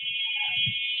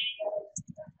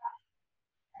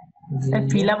 হ্যাঁ,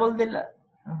 ফিলাবল দিলে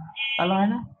ভালো হয়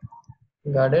না?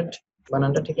 গার্ডেড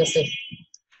বানানটা ঠিক আছে?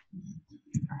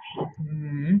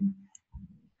 হুম,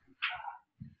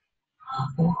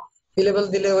 ফিলেবল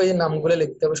দিলে ওই নামগুলো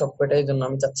লিখতে হবে সবকটাই, এই জন্য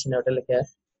আমি চাচ্ছি না ওটা লিখে।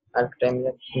 আর টাইম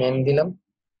নেম দিলাম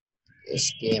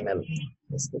HTML,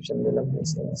 ডেসক্রিপশন দিলাম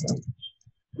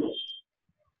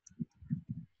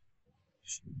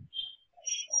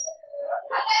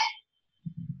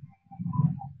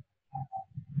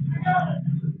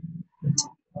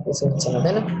কিছু হচ্ছে না,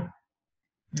 তাই না?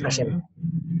 আসেন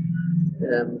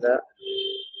আমরা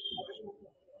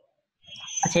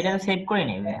আচ্ছা, এটা সেভ করে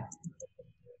নেবে।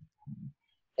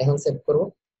 এখন সেভ করব।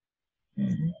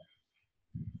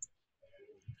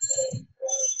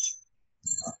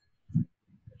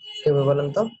 কিভাবে বলেন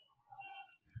তো?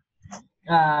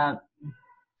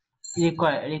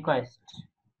 রিকোয়েস্ট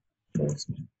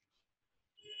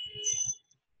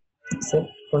সেভ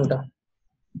কোনটা?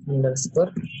 Underscore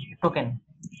token,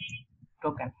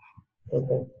 token.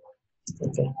 ওকে,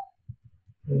 ওকে,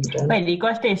 ভাই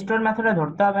রিকোয়েস্টে স্টোর মেথডে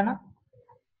ধরতে হবে না?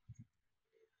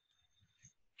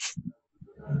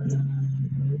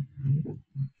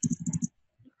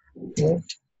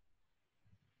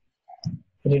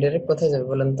 রিডাইরেক্ট কোথায় যাবে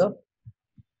বলেন তো?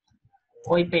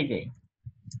 ওই পেজে।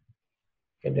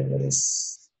 ক্যাটাগরিজ,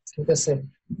 ঠিক আছে।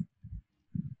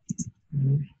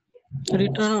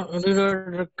 রিটার্ন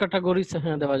ক্যাটাগরিজ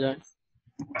হ্যাঁ দেওয়া যায়,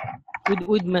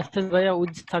 উইথ মেসেজ ভাইয়া,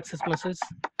 উইথ সাকসেস মেসেজ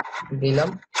দিলাম।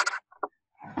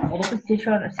 এটা তো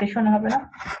সেশন হবে না?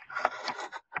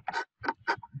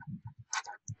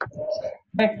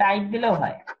 টাইপ দিলেও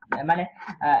হয়, মানে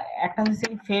একটা হচ্ছে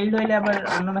ফেলড হইলে আবার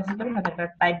অন্য মেসেজ দেবেন না, একটা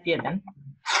টাইপ দিয়ে দেন।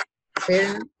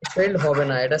 ফেল্ড হবে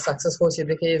না, এটা সাকসেস হয়েছে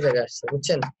দেখে এই জায়গায় আসছে,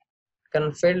 বুঝছেন? কারণ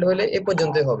ফেল্ড হলে এ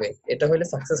পর্যন্তই হবে, এটা হলে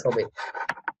সাকসেস হবে।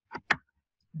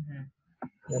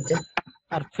 ওকে,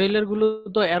 আর ফেইলার গুলো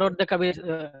তো এরর দেখাবে,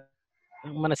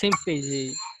 মানে সেম পেজে,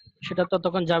 সেটা তো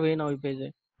তখন যাবেই না ওই পেজে।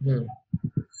 হুম,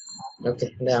 ওকে।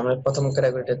 আমরা প্রথম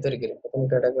ক্যাটাগরিটা তৈরি করি। প্রথম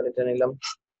ক্যাটাগরিটা নিলাম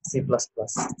C++।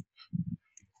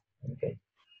 ওকে,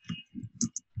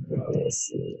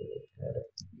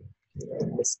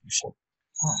 ডেসক্রিপশন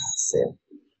সেভ।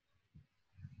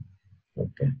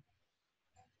 ওকে,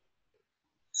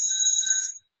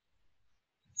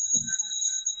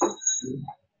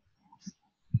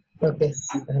 ওকে,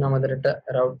 এখন আমাদের একটা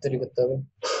রাউট তৈরি করতে হবে।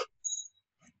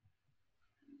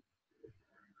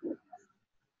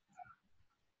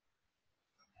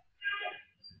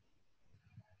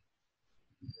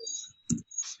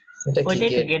 কি ওইটাই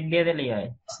তো গেট, গেট দিয়ে দিলেই হয়।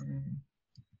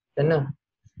 তাই না?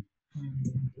 হুম।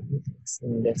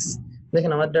 ইন্ডেক্স,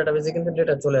 দেখেন আমার ডাটাবেজে কিন্তু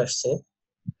ডেটা চলে আসছে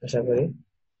আশা করি।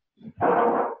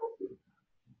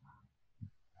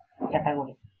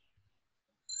 ক্যাটাগরি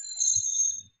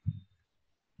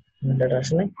ডেটা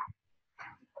আসে নাই,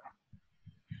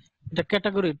 এটা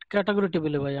ক্যাটাগরি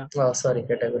টেবিলে ভাইয়া। Sorry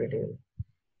category table.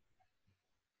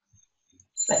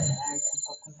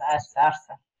 আসছে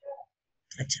আসছে।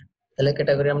 আচ্ছা, তাহলে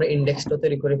ক্যাটাগরি আমরা ইন্ডেক্সটা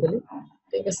তৈরি করে ফেলি,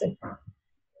 ঠিক আছে?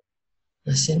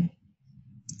 আসেন,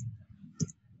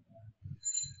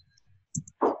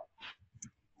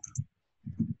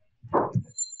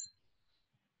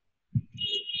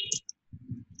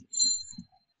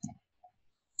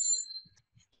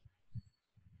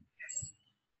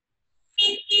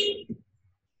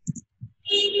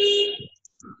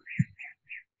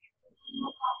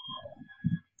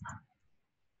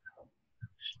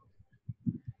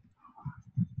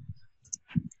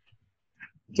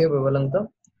 কি হবে বলেন তো?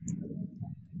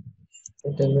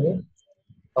 ক্যাটাগরি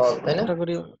অল, তাই না?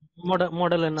 ক্যাটাগরি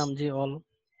মডেলের নাম জি অল।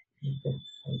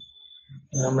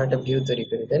 আমরা একটা ভিউ তৈরি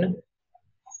করি, তাই না?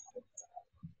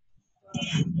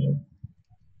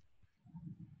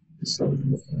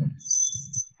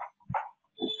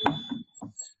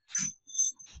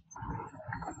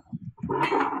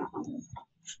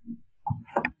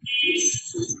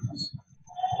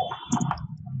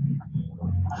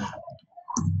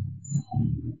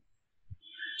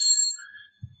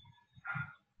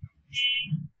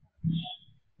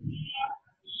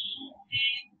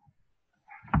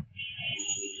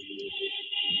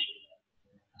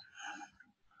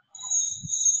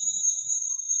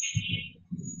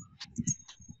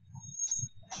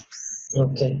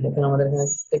 ওকে, এখন আমাদের এখানে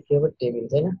একটা কি হবে, টেবিল,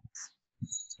 তাই না?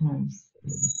 হুম।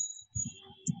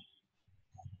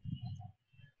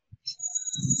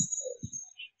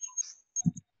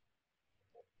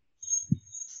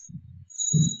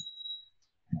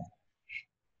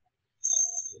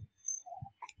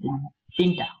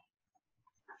 তিনটা।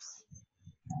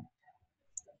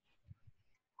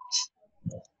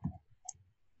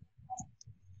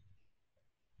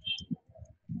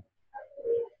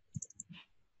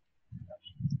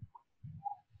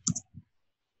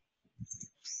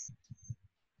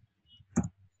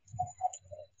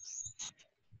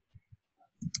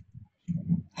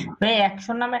 এই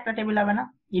অ্যাকশন নামে একটা টেবিল হবে না,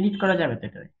 এডিট করা যাবে তো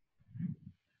এটা?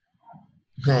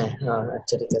 হ্যাঁ হ্যাঁ,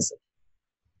 আচ্ছা ঠিক আছে।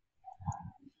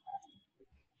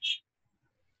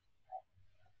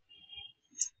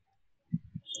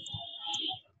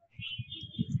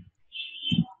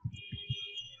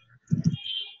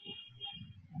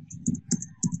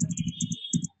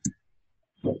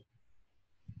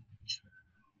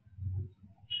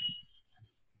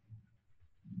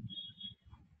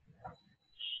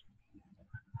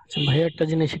 আচ্ছা ভাইয়া, একটা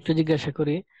জিনিস একটু জিজ্ঞাসা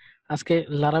করি। আজকে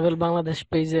লারাভেল বাংলাদেশ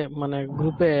পেজে মানে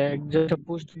গ্রুপে একজন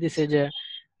পোস্ট দিছে যে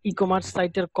ই কমার্স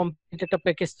সাইটের কমপ্লিট একটা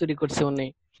প্যাকেজ তৈরি করছে উনি।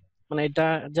 মানে এটা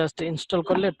জাস্ট ইনস্টল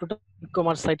করলে টোটাল ই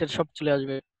কমার্স সাইটের সব চলে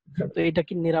আসবে। তো এটা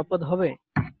কি নিরাপদ হবে?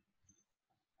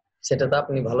 সেটা তো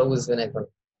আপনি ভালো বুঝবেন এখন,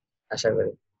 আশা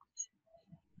করি।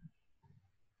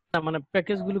 না মানে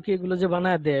প্যাকেজ গুলো কি এগুলো যে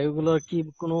বানায় দেয় ওগুলো কি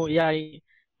কোনো ইয়াই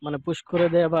মানে পুশ করে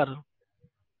দেয় আবার?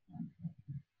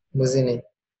 বুঝিনি।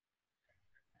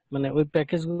 মানে ওই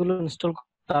প্যাকেজ গুলো ইনস্টল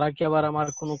তারা কি আবার আমার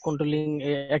কোনো কন্ট্রোলিং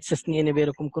অ্যাক্সেস নিয়ে নেবে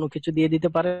এরকম কোনো কিছু দিয়ে দিতে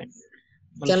পারে?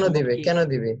 মানে কেন সম্ভব দিবে, কি? কেন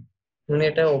দিবে? উনি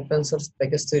এটা ওপেন সোর্স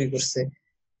প্যাকেজ তৈরি করছে,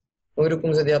 ওইরকম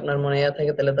যদি আপনার মনে ইয়া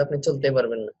থাকে তাহলে তো আপনি চলতে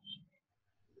পারবেন না।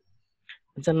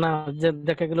 আচ্ছা না, যে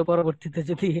দেখা গেল পরবর্তীতে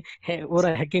যদি ওরা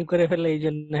হ্যাকিং করে ফেলে এই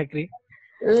জন্য হ্যাকরি।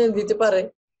 দিতে পারে,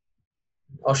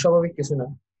 অস্বাভাবিক কিছু না,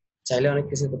 চাইলে অনেক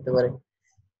কিছু করতে পারে,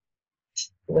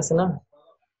 ঠিক আছে না?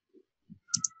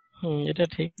 এটা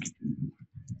ঠিক।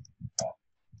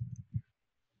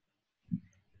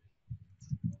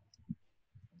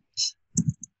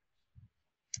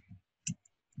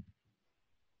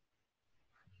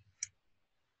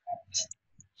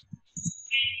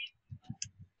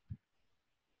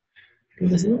 ঠিক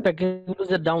আছে না? প্যাকেজ গুলো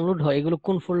যে ডাউনলোড হয় এগুলো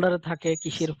কোন ফোল্ডারে থাকে,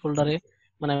 কিসের ফোল্ডারে?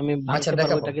 মানে আমি আচ্ছা ভাঙতে পারবো,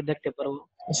 দেখাবো, এটাকে দেখতে পারবো?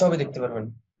 সবই দেখতে পারবেন,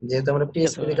 যেহেতু আমরা ঠিক আছে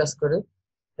পিএইচপি তে ভাইয়া। কাজ করে।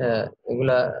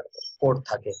 এগুলা কোড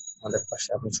থাকে আমাদের পাশে,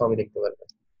 আপনি সবই দেখতে পারবেন,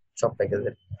 সব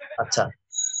প্যাকেজের। আচ্ছা,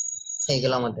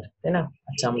 এইগুলো আমাদের, তাই না?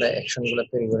 আচ্ছা, আমরা অ্যাকশন গুলো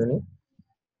তৈরি করে নিই।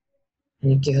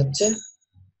 কি হচ্ছে,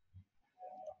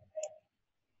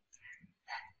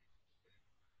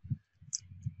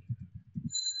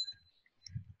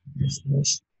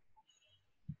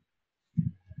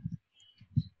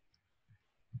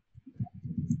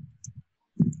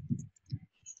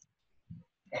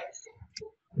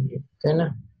 তাই না?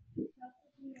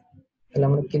 তাহলে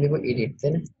আমরা কি লিখবো, এডিট,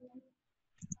 তাই না?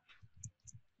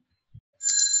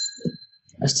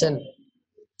 আসছেন?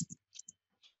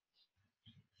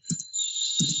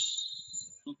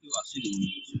 কেউ আসেনি মনে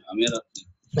হচ্ছে, আমি আর আপনি।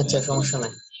 আচ্ছা, সমস্যা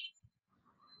নাই।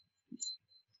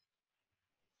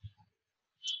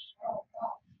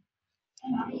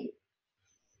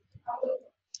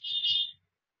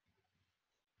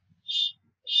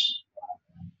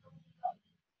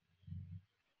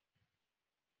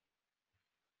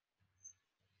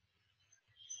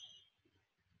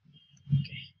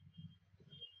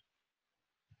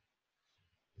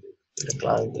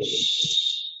 ক্লাস দিয়ে দিই।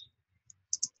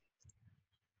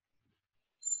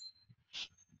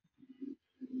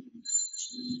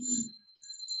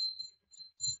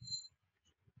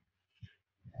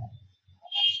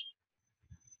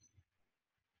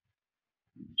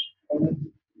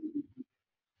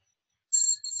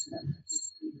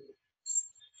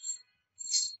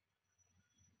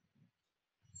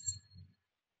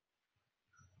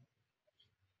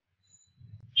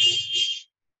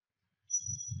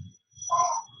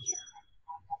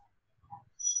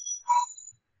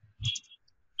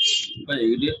 ভাই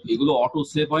এগুলো অটো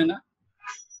সেভ হয় না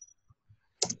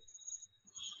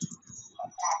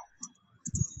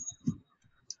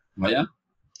ভাইয়া?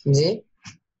 জি,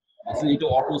 আসলে এটা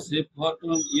অটো সেভ হওয়ার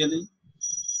কোনো ইয়ে নেই,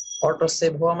 অটো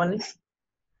সেভ হওয়া মানে?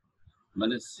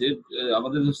 মানে সেভ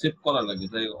আমাদের সেভ করা লাগে,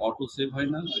 তাই অটো সেভ হয়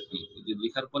না আর কি, ওই যে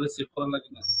লেখার পরে সেভ করা লাগে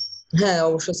না? হ্যাঁ,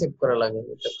 অবশ্যই সেভ করা লাগে,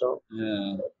 এটা তো।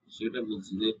 হ্যাঁ, সেটা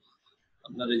বলছি যে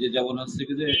আপনার এই যে যেমন হচ্ছে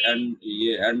কি যে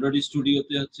অ্যান্ড্রয়েড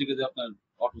স্টুডিওতে হচ্ছে কি যে আপনার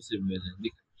অটো সেভ হয়ে যায়,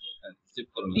 সেভ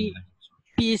করা লাগে না কিছু।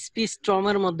 পিএইচপি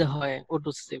স্ট্রমের মধ্যে হয়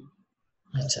অটো সেভ।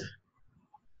 আচ্ছা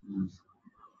হুম।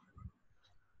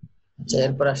 আচ্ছা,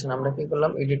 এরপর আসেন আমরা কি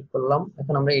করলাম, এডিট করলাম,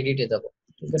 এখন আমরা এডিটে যাব।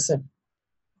 ঠিক আছে,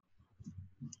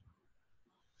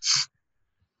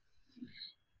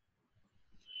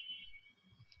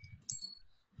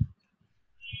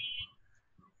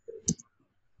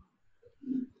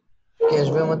 কি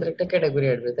আসবে? আমাদের একটা ক্যাটাগরি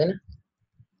আসবে, তাই না?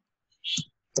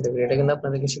 ক্যাটাগরি, এটা কিন্তু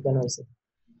আপনাদেরকে শেখানো হয়েছে।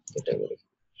 ক্যাটাগরি,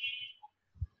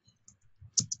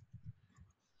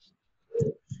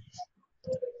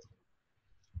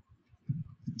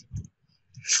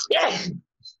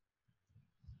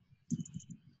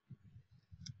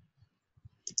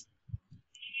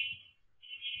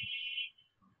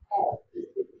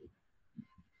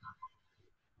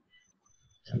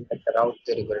 একটা রাউট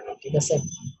তৈরি করে নিই। ঠিক আছে,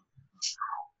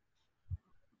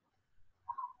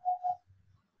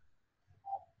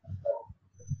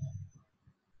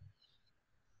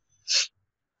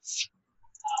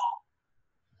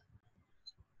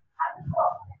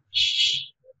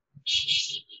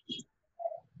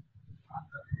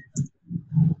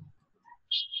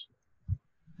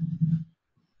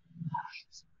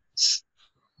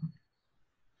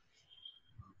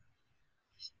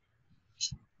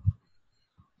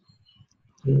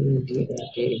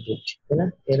 তাই না?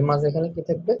 এর মাঝে এখানে কি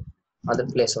থাকবে? আমাদের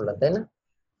প্লেস হোল্ডার, তাই না?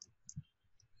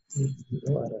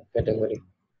 ক্যাটাগরি,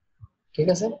 ঠিক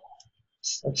আছে।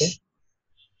 ওকে,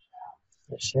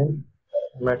 আসেন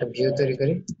আমরা একটা ভিউ তৈরি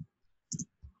করি।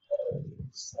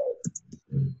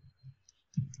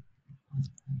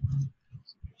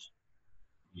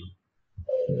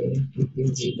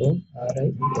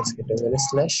 ক্যাটাগরি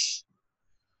স্ল্যাশ,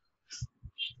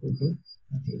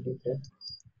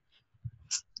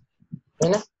 তাই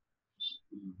না?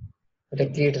 এটা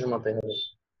ক্রিয়েটের মতোই হবে।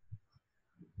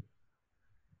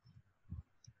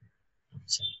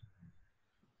 আচ্ছা,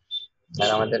 আর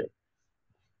আমাদের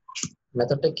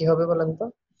মেথডটা কি হবে বলেন তো?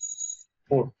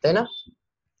 পুট, তাই না?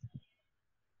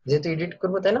 যেহেতু এডিট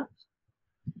করবো, তাই না?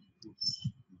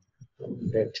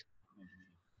 গ্রেট।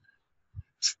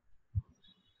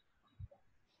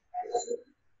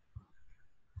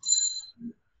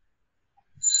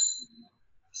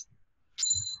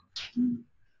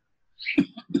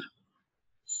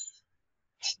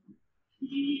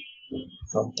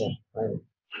 ওকে, ফাইন।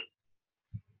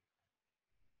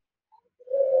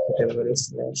 ক্যাটাগরি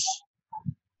স্ল্যাশ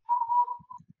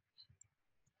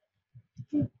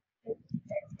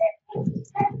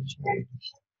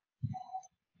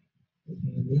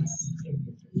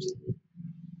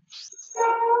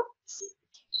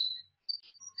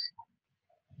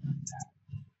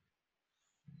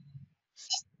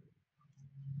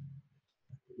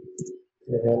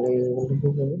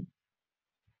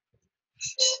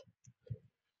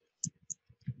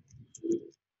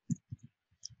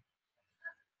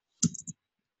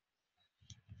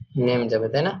নেম যাবে,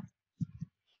 তাই না?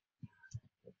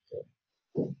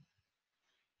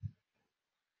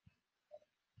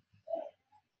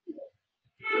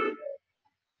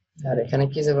 আর এখানে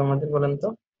কি যাবে আমাদের বলেন তো?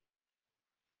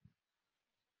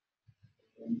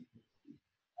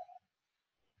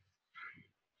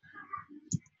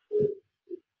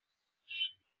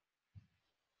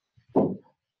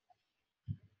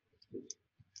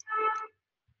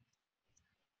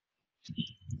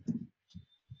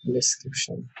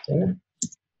 ডেসক্রিপশন, তাই না?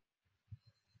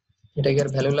 এটা কি আর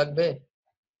ভ্যালু লাগবে?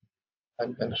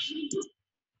 লাগবে না।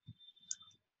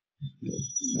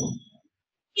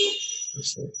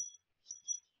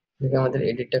 দেখি আমাদের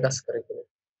এডিটটা কাজ করে কিনা,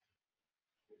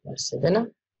 আসছে তাই না?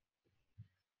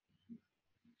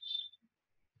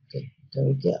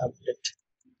 কি আপডেট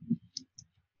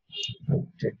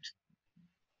আপডেট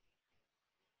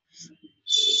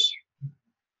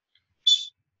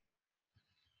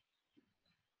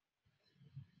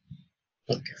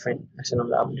ওকে ফাইন, আসলে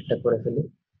আমরা আপডেটটা করে ফেলি।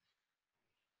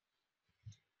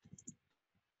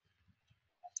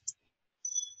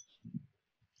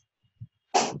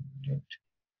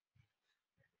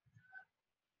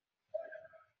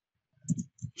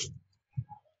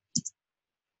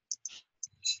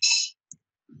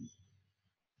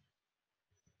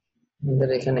 আমাদের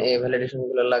এখানে এই ভ্যালিডেশন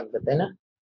গুলো লাগবে, তাই না?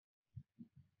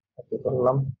 কপি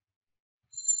করলাম,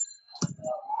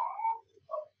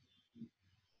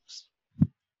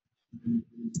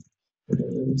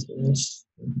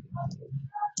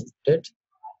 আপডেট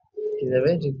কি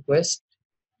যাবে,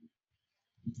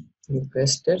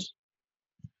 রিকোয়েস্টের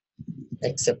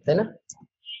অ্যাকসেপ্ট, তাই না?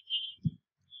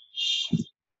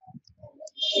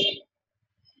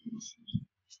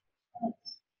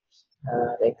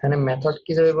 আর এখানে মেথড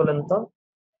কি যাবে বলেন তো?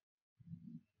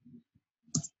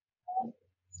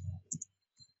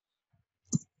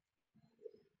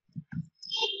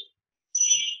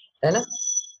 তাই না?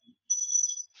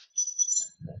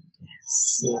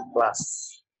 সি প্লাস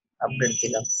আপডেট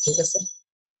দিলাম, ঠিক আছে।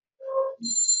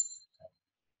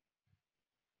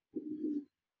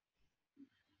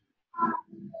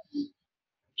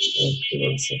 কি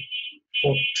বলছে,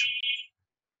 পোর্ট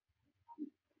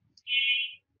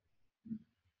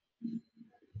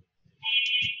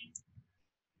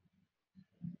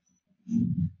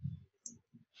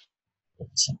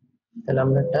আচ্ছা, তাহলে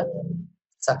আমরা একটা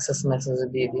সাকসেস মেসেজ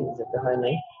দিয়ে দিই, যেতে হয়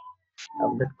নাই।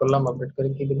 আপডেট করলাম, আপডেট করে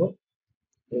কি দিব,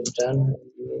 রিটার্ন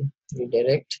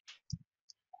রিডাইরেক্ট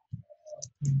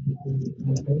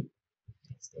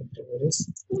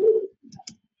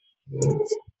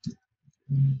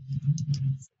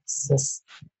সাকসেস।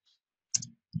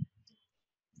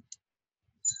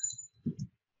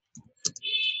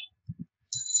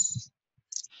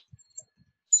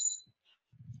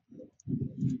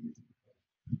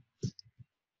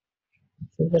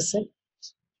 ঠিক আছে,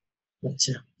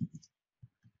 আচ্ছা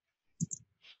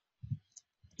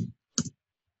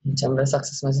আচ্ছা, আমরা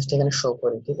সাকসেস মেসেজটা এখানে শো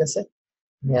করি, ঠিক আছে।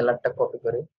 মেলারটা কপি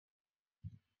করি,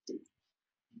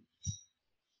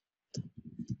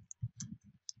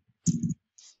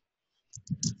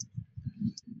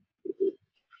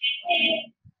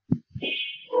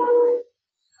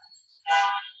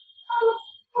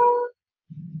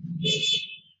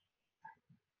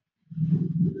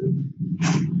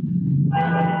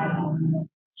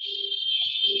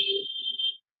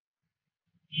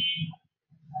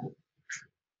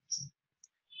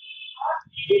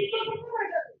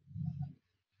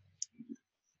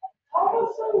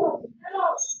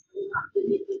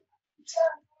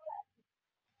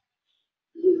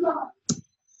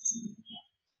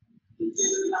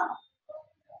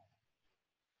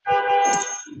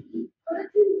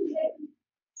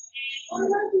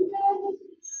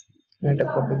 এটা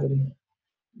কপি করি,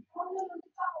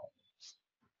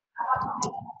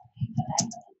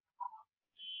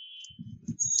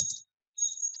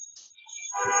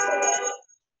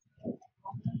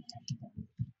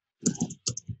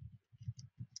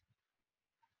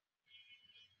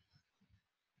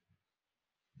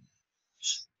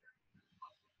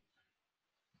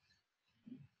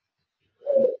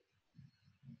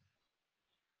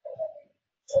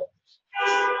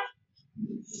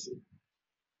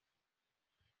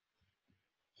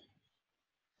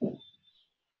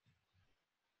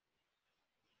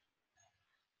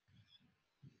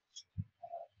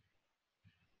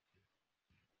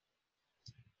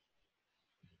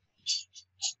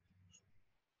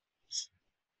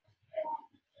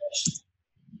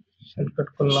 শর্টকাট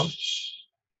করলাম,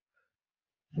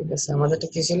 ঠিক আছে। আমাদেরটা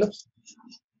কি ছিল,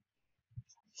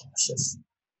 সাকসেস,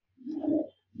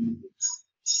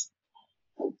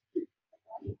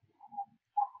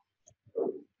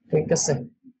 ঠিক আছে।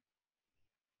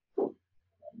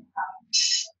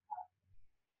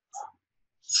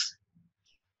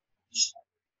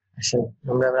 আসলে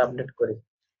আমরা আবার আপডেট করি,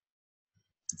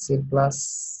 সি প্লাস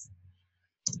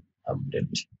আপডেট,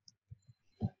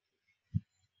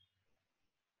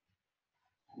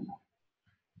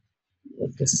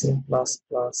 ওকে, সি প্লাস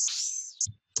প্লাস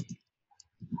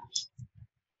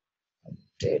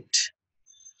আপডেট,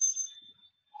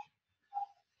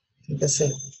 ঠিক আছে।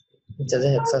 আচ্ছা,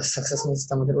 যাই হোক, সাকসেস মেসেজ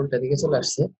আমাদের উল্টা দিকে চলে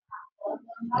আসছে।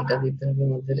 এটা দিতে হবে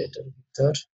আমাদের এটার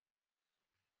ভিতর।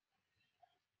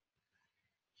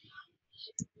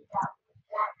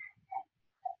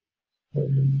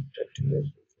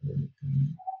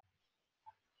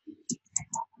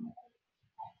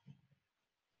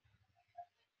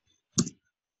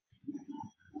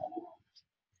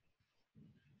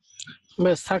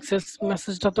 সাকসেস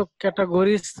মেসেজটা তো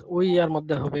ক্যাটাগরিজ ওই ইয়ার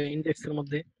মধ্যে হবে, ইন্ডেক্সের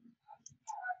মধ্যে।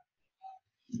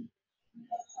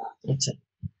 আচ্ছা,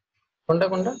 কোনটা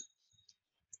কোনটা?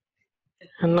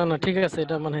 না না ঠিক আছে,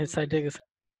 এটা মানে সাইটে গেছে।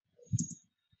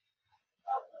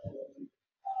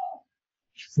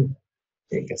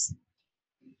 ঠিক আছে।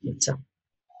 আচ্ছা,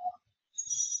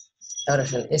 আর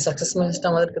আসেন এই সাকসেস মেসেজটা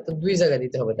আমাদেরকে তো দুই জায়গায়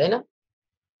দিতে হবে, তাই না?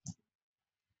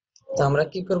 তো আমরা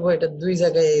কি করব, এটা দুই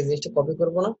জায়গায় এই জিনিসটা কপি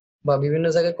করব না, বা বিভিন্ন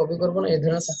জায়গায় কপি করব না এই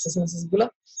ধরনের সাকসেস মেসেজ গুলা।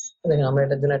 দেখেন আমরা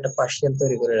এটার জন্য একটা পার্সিয়াল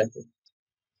তৈরি করে রাখি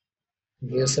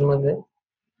ভিউস এর মধ্যে।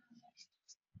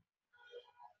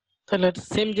 তাহলে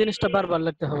সেম জিনিসটা বারবার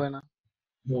লিখতে হবে না।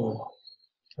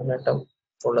 আমরা একটা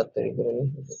ফোল্ডার তৈরি করে নিই,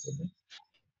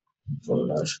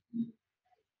 ফোল্ডার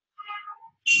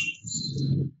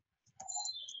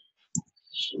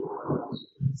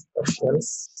পার্সিয়ালস,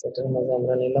 সেটার মধ্যে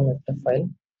আমরা নিলাম একটা ফাইল,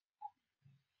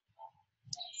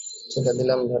 সেটা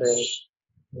দিলাম ধরে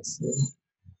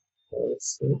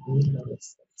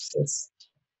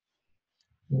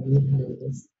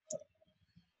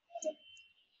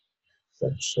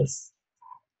success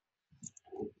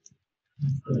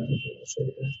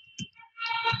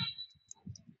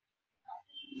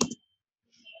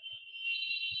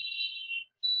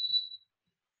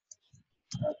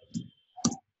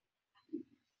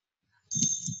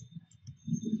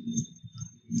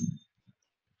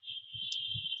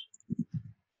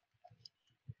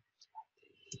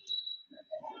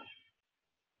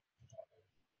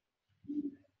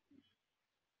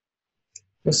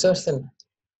বুঝতে পারছেন?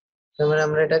 তার মানে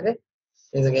আমরা এটাকে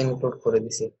এই জায়গায় ইনক্লুড করে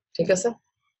দিছি, ঠিক আছে?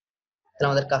 তাহলে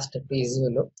আমাদের কাজটা একটু ইজি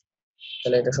হলো,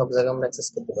 তাহলে এটা সব জায়গায় আমরা অ্যাক্সেস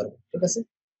করতে পারবো, ঠিক আছে?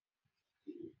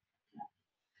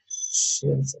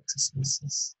 Share success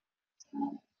messages.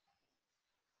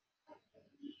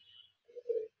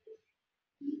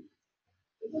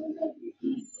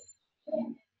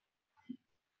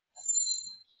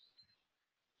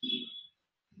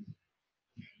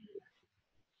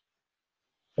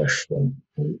 Partial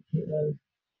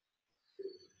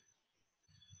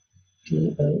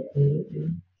TIAA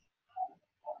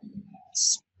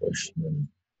partial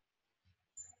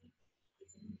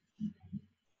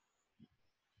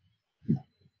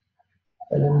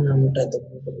তাহলে নামটা তো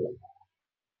ভুল করলাম,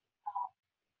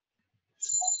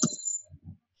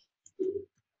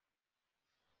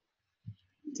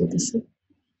 ঠিক আছে?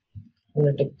 আমরা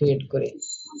এটা ক্রিয়েট করি,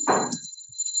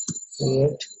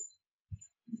 ক্রিয়েট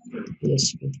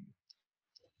PHP,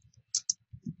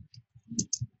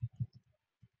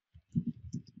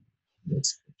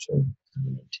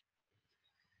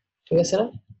 ঠিক আছে না?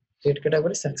 Create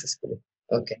category successfully.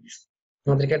 ওকে,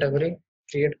 আমাদের ক্যাটাগরি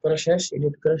ক্রিয়েট করা শেষ,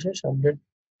 এডিট করা শেষ, আপডেট,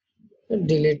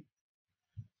 ডিলিট।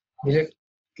 ডিলিট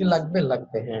কি লাগবে?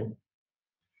 লাগবে, হ্যাঁ।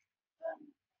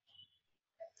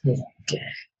 ওকে,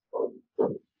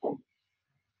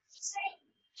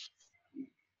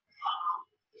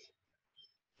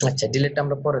 আচ্ছা ডিলিটটা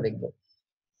আমরা পরে দেখবো।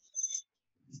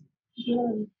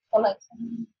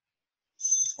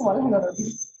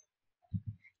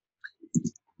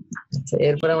 আচ্ছা,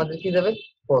 এরপরে আমাদের কি যাবে?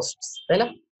 পোস্ট, তাই না?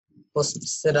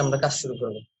 পোস্টস এর আমরা কাজ শুরু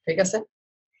করব, ঠিক আছে?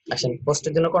 আসেন,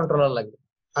 পোস্টের জন্য কন্ট্রোলার লাগবে।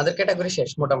 আমাদের ক্যাটাগরি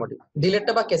শেষ মোটামুটি,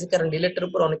 ডিলিটটা বাকি আছে, কারণ ডিলিটের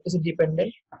উপর অনেক কিছু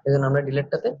ডিপেন্ডেন্ট, এজন্য আমরা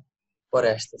ডিলিটটাতে পরে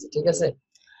আসতেছি, ঠিক আছে?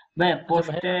 ভাই আচ্ছা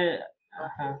পোস্টে,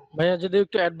 হ্যাঁ ভাইয়া যদি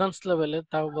একটু অ্যাডভান্স লেভেলে,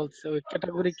 তাও বলছে ওই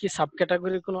ক্যাটাগরি কি সাব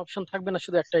ক্যাটাগরির কোনো অপশন থাকবে না,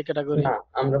 শুধু একটাই ক্যাটাগরি? না,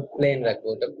 আমরা প্লেন রাখবো,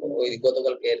 ওটা ওই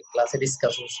গতকালকে ক্লাসে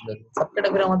ডিসকাস হচ্ছিল। সাব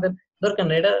ক্যাটাগরি আমাদের দরকার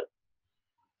নেই, এটা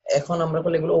এখন আমরা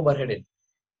বলে এগুলো ওভারহেডেড,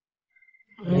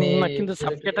 মানে না কিন্তু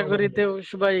সাব ক্যাটাগরিতে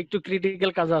সবাই একটু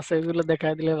ক্রিটিক্যাল কাজ আছে, এগুলো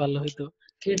দেখায় দিলে ভালো হইতো।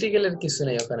 ক্রিটিক্যালের কিছু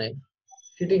নাই ওখানে,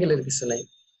 ক্রিটিক্যালের কিছু নাই।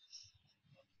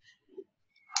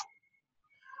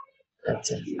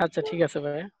 আচ্ছা আচ্ছা ঠিক আছে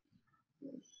ভাইয়া।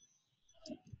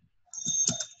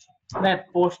 ভাই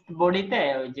পোস্ট বডিতে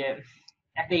ওই যে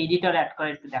একটা এডিটর অ্যাড করে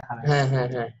একটু দেখাবেন। হ্যাঁ হ্যাঁ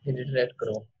হ্যাঁ, এডিটর অ্যাড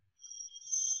করবো।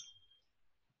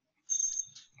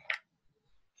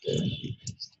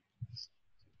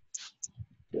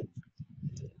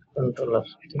 কন্ট্রোলার,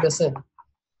 ঠিক আছে?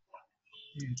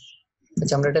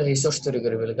 আচ্ছা, আমরা একটা রিসোর্স তৈরি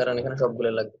করে ফেলি, কারণ এখানে সবগুলো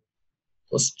লাগবে।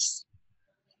 পোস্ট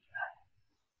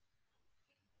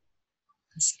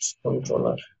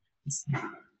কন্ট্রোলার,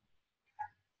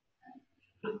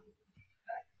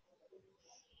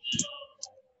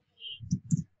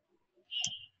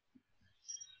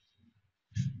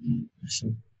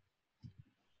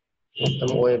 একদম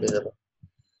ওয়েবে যাব।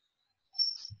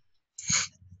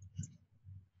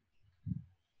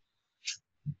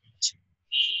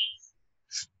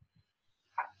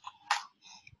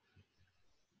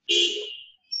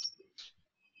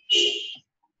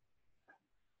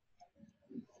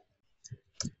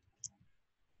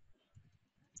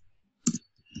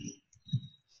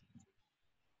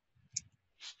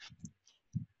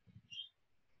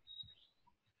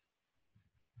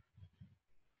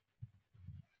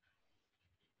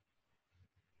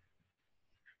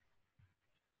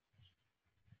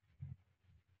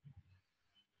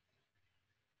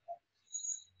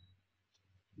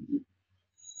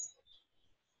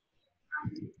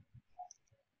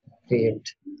 ক্রিয়েট,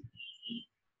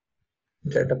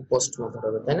 এটা একটা পোস্ট মেথড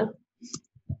হবে, তাই না?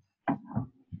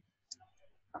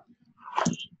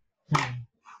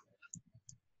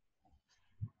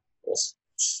 Post.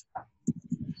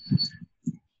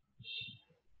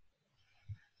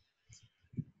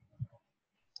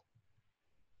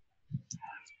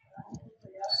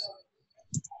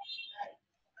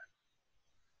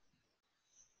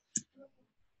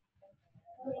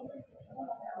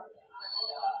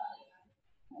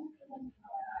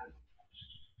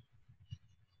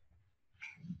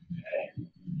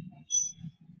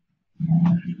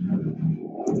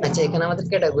 আচ্ছা, এখানে আমাদের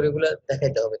ক্যাটাগরি গুলো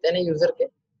দেখাইতে হবে, তাই না ইউজারকে?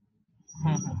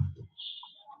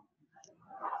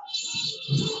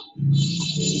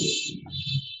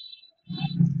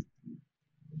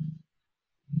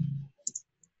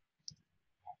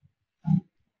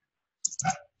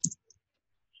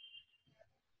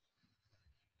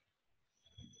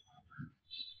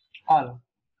 অল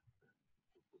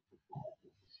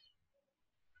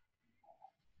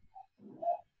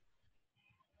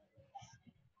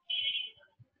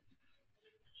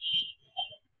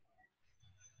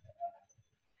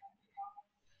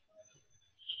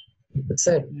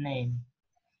স্যার, নেম,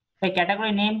 এই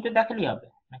ক্যাটাগরি নেম তো দেখালেই হবে।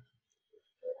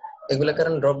 এগুলা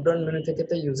কারণ ড্রপ ডাউন মেনু থেকে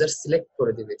তো ইউজার সিলেক্ট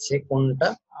করে দিবে সে কোনটা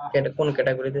কোন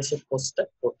ক্যাটাগরিতে সে পোস্টটা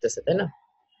করতেছে, তাই না?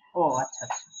 ও আচ্ছা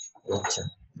আচ্ছা, আচ্ছা,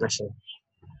 আসেন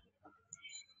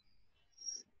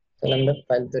তাহলে আমরা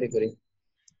ফাইল তৈরি করি।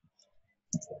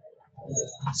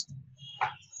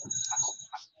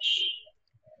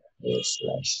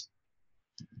 স্ল্যাশ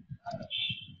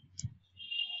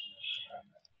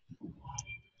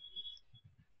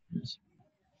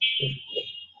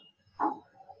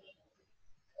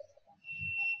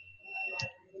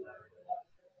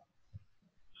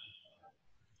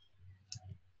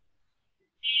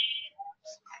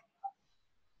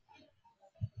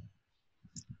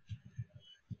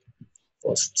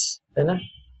পোস্ট, তাই না?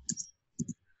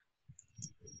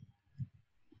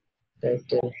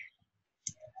 টাইটেল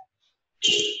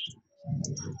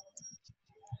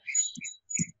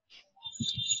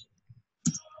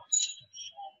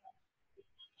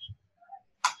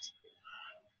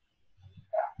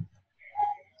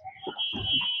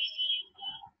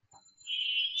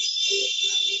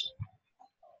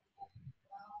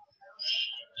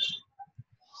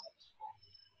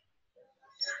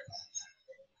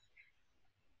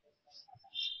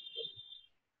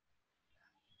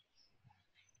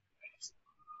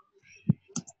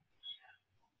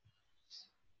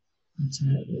আচ্ছা,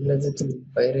 এগুলো যেহেতু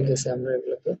বাইরে গেছে আমরা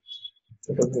এগুলোকে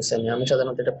একটু গুছাই নিই। আমি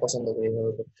সাধারণত এটা পছন্দ করি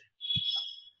এভাবে করতে।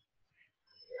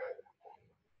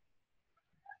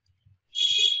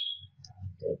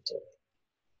 Title,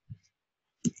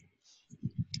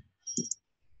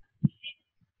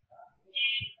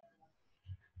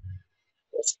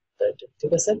 post title,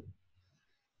 ঠিক আছে।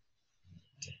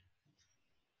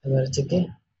 এবার হচ্ছে কি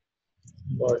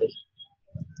বডি,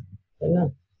 তাই না?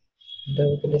 এটা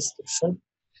হচ্ছে ডেসক্রিপশন,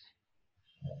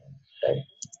 টাইপ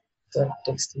তো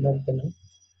টেক্সট লাগবে না,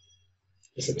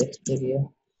 কিছু টেক্সট দিয়ে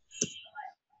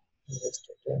জাস্ট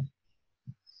এটা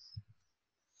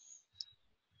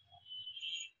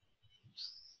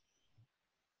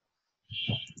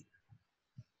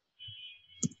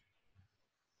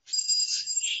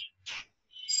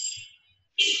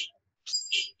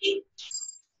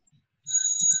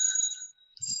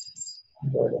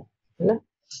বডি, তাই না?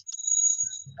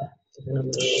 এখানে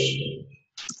আমরা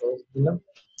post দিলাম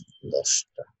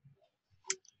 10টা,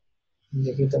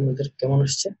 দেখি তো আমাদের কেমন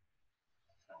আসছে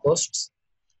পোস্ট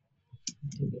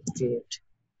ক্রিয়েট,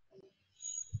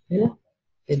 তাই না?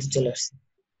 এই তো চলে আসছে।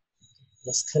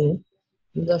 মাঝখানে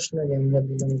 10 লাগে আমরা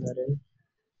দিলাম ধরেন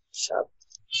 7,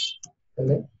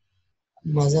 তাহলে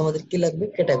মাঝে আমাদের কি লাগবে,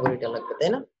 ক্যাটাগরিটা লাগবে, তাই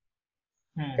না?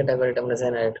 ক্যাটাগরিটা আমরা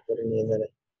জেনারেট করে নিয়ে যাবে।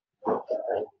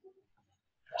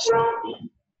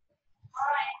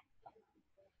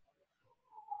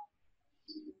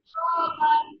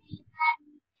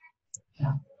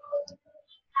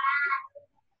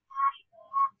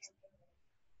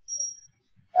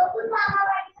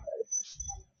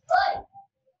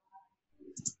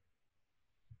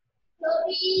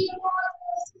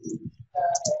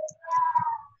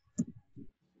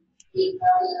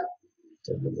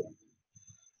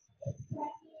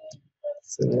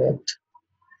 সিলেক্ট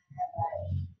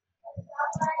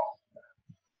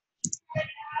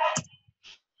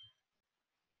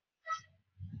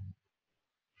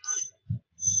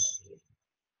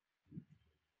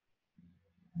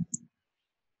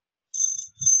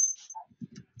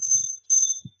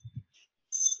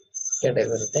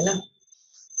ক্যাটাগরি, তাই না?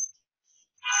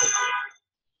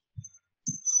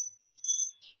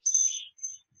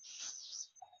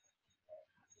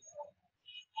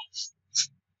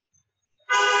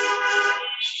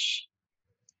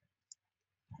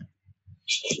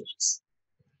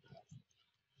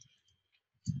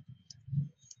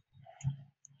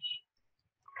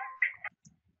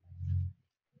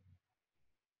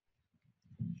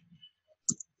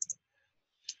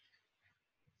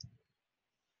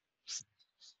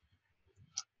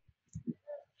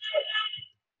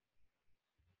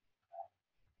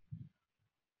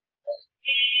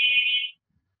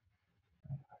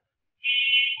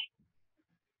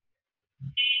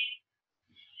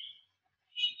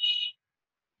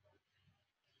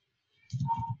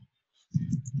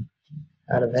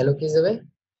 আর ভ্যালু কি যাবে?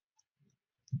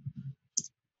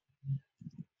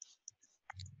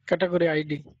 Category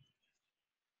ID.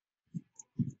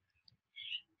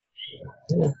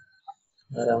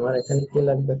 আর আমার এখানে কি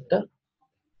লাগবে? একটা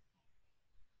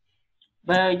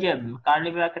ভাই ওই যে কার্লি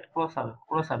ব্র্যাকেট ক্লোজ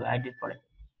হবে আইডির পরে।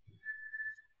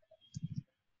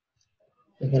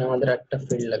 এখানে আমাদের একটা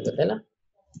ফিল্ড লাগবে, তাই না?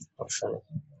 অপশন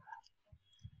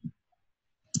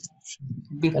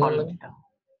ডিফল্ট এটা।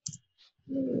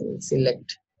 সিলেক্ট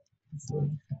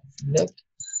সিলেক্ট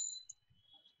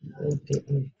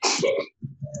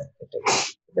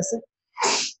ঠিক আছে।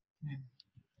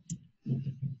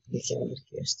 দেখি আমাদের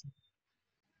কি আসছে।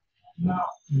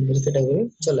 আমাদের ক্যাটাগরি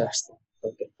চলে আসছে।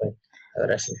 Okay fine. এবার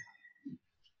আসি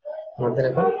আমাদের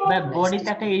এখন ভাই বডিতে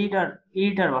একটা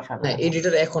এডিটর বসাবে। না,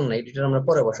 এডিটর এখন না, এডিটর আমরা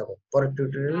পরে বসাবো। পরের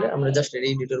টিউটোরিয়ালে আমরা জাস্ট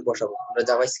এডিটর বসাবো। আমরা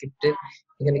জাভাস্ক্রিপ্টের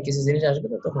এখানে কিছু জিনিস আসবে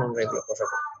তো, তখন আমরা এগুলো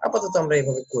বসাবো। আপাতত আমরা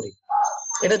এইভাবে করি।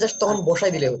 এটা জাস্ট তখন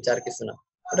বসাই দিলে হচ্ছে, আর কিছু না।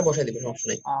 এটা বসাই দিবে, সমস্যা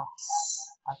নাই।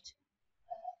 আচ্ছা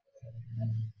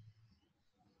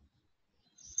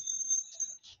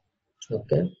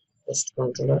ওকে, পোস্ট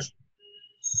কন্ট্রোলার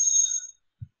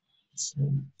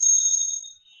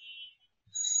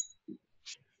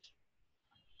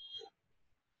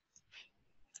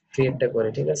ক্রিয়েটটা করে,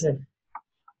 ঠিক আছে।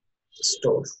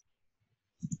 স্টোর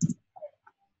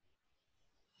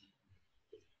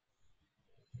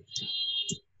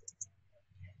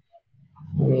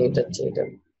আমি এটা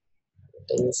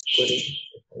ইউজ করি,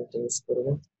 এটা ইউজ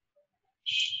করবো।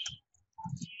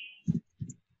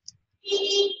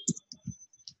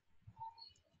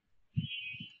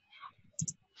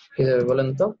 কি যাবে বলেন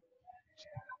তো?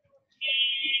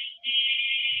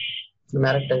 তুমি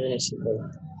আরেকটা জিনিস শিখো।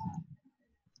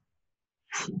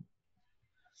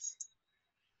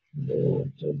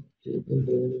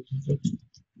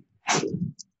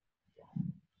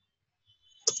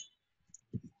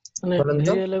 মানে বলেন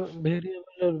তো।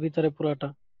 ভেরিয়েবলের ভিতরে পুরাটা।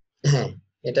 হ্যাঁ,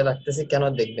 এটা রাখতেছি কেন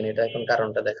দেখবেন, এটা এখন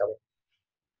কারণটা দেখাবো।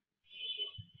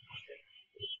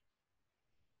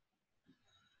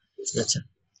 আচ্ছা,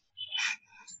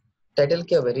 টাইটেল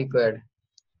কি হবে? রিকোয়ার্ড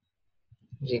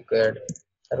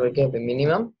তারপর কি হবে?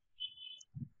 মিনিমাম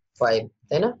 5,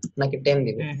 তাই না? নাকি 10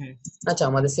 দিব? আচ্ছা,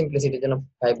 আমাদের সিম্পলিসিটির জন্য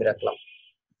 5 রাখলাম।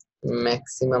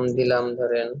 ম্যাক্সিমাম দিলাম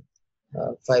ধরেন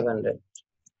 500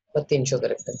 বা 300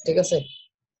 ক্যারেক্টার, ঠিক আছে।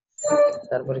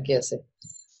 তারপরে কি আছে?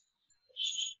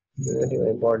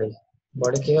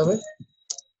 বডি কি হবে?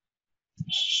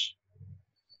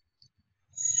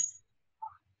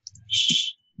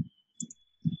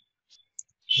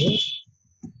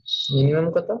 মিনিমাম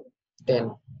কত? 10।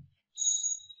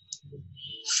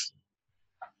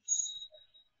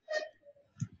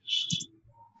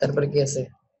 তারপরে কি আছে?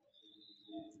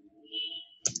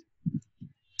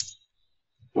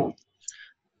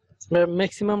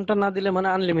 ম্যাক্সিমামটা না দিলে মানে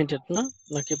আনলিমিটেড না,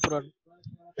 নাকি পুরো?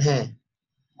 হ্যাঁ,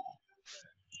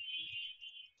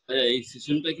 এই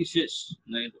সেশনটা কি শেষ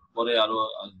না পরে আরো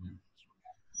আসবে?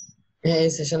 হ্যাঁ,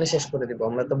 এই সেশনে শেষ করে দিব।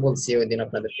 আমরা তো বলছি ওই দিন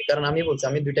আপনাদেরকে, কারণ আমি বলছি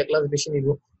আমি 2টা ক্লাস বেশি নিব,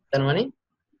 তার মানে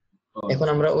এখন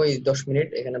আমরা ওই 10 মিনিট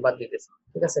এখানে বাদ দিতেছি,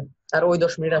 ঠিক আছে। আর ওই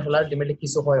 10 মিনিট আসলে আলটিমেটলি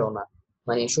কিছু হয়ও না,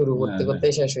 মানে শুরু করতে করতে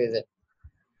শেষ হয়ে যায়।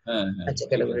 হ্যাঁ হ্যাঁ, আচ্ছা,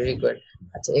 ক্যাটাগরি রিকোয়ার্ড।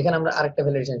 আচ্ছা, এখানে আমরা আরেকটা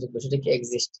ভ্যালিডেশন শিখবো, সেটা কি?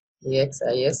 Exist,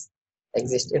 EXIS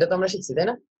exist. এটা তো আমরা শিখছি, তাই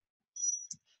না?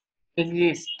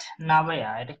 এক্সিস্ট না ভাইয়া,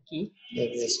 এটা কি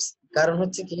এক্সিস্ট কারণ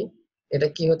হচ্ছে কি, এটা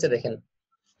কি হচ্ছে দেখেন,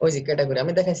 ওই যে ক্যাটাগরি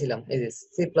আমি দেখাইছিলাম, এই যে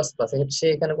C++, সে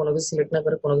এখানে কোনো কিছু সিলেক্ট না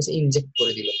করে কোনো কিছু ইনজেক্ট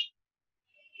করে দিল,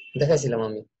 দেখাইছিলাম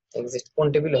আমি। এক্সিস্ট কোন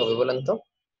টেবিলে হবে বলেন তো?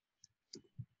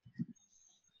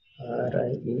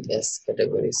 RIES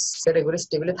ক্যাটাগরিজ ক্যাটাগরিজ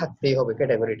টেবিলে থাকতেই হবে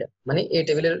ক্যাটাগরিটা মানে এই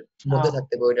টেবিলের মধ্যে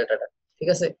থাকতে হবে ওই ডাটাটা ঠিক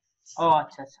আছে ও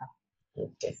আচ্ছা আচ্ছা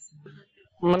ওকে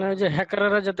মানে ওই যে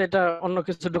হ্যাকাররা যাতে এটা অন্য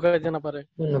কিছু ঢুকাই দিতে না পারে।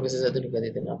 অন্য কিছু যাতে ঢুকে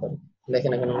দিতে না পারে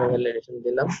দেখেন এখন আমরা ভ্যালিডেশন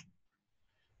দিলাম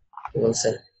কি বলছে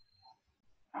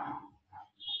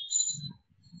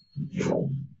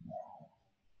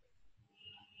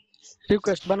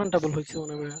রিকোয়েস্ট বানানটা ভুল হয়েছে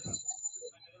মনে হয়।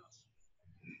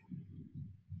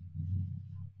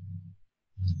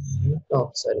 ও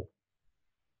সরি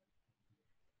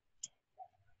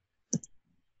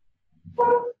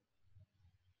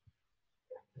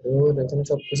ও এখানে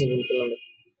সব কিছু ভুল করলাম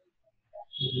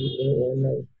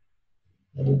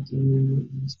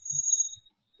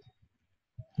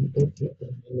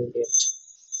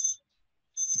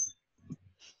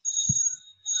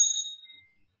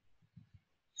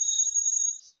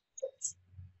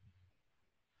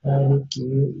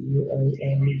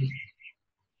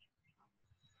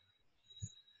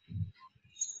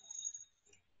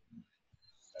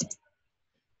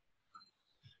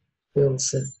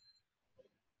বলছে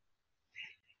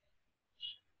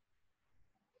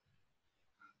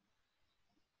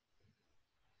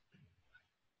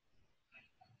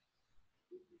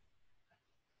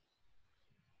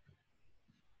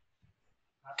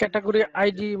ক্যাটাগরি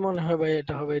আইডি মনে হয় ভাই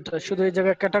এটা হবে, এটা শুধু এই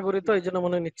জায়গায় ক্যাটাগরি তো এই জন্য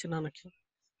মনে হয় নিচ্ছে না নাকি।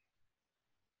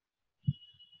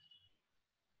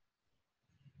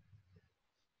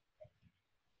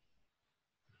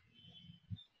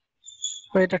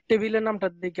 ভাই এটা টেবিলের নামটা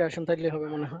দেখে আসেন তাইলে হবে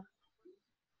মনে হয়।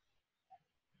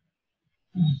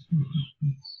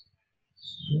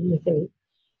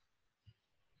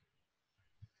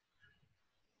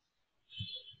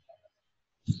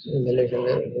 ভ্যালিডেশন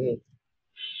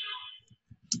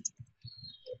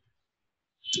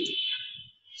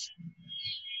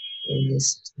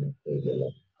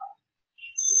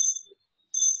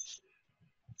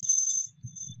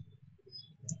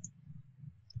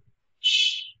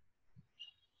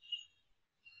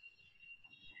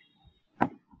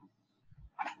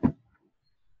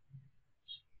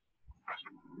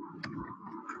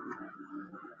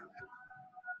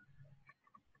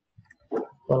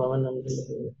কলামের নাম দিলে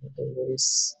ক্যাটাগরিজ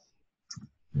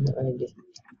আইডি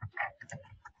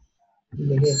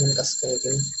দেখি এখন কাজ করে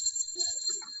কিনা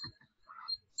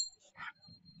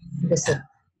ঠিক আছে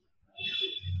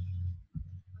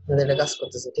আমাদের এটা কাজ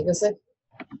করতেছে ঠিক আছে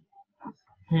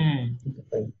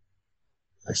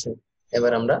আসুন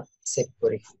এবার আমরা চেক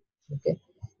করি ওকে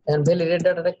এখন ভ্যালিডেট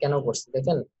ডাটাটা কেন করছি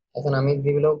দেখেন এখন আমি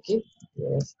দিগুলো কি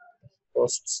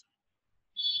পোস্ট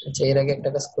আচ্ছা এর আগে একটা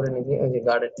কাজ করে নিবি ওই যে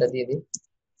গার্ডেরটা দিয়ে দিই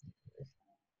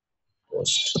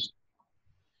পোস্ট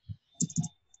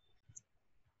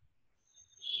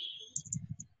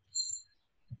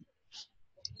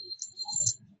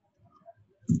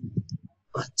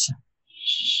আচ্ছা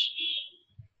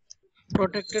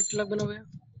প্রোটেক্টেড লাগবে না ভাই?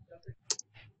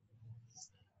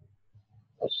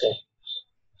 ওকে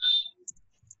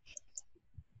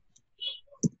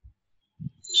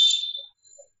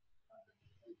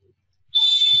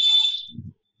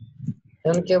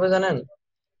এখন কি হবে জানেন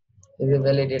এই যে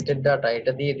ভ্যালিডেটেড ডাটা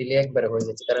এটা দিয়ে দিলে একবারে হয়ে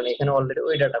যাচ্ছে কারণ এখানে অলরেডি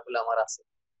ওই ডাটাগুলো আমার আছে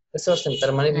বুঝতে পারছেন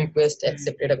তার মানে রিকোয়েস্ট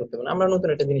অ্যাকসেপ্ট এটা করতে হবে না আমরা নতুন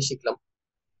একটা জিনিস শিখলাম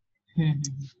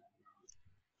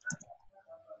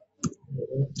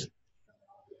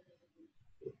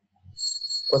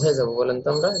কোথায় যাব বলেন তো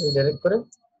আমরা রিডাইরেক্ট করে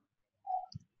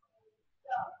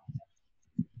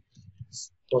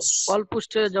পোস্ট অল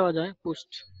পোস্টে যাওয়া যায়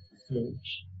পোস্ট।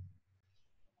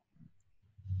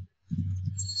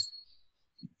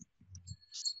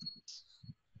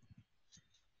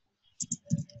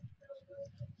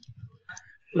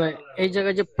 ভাই এই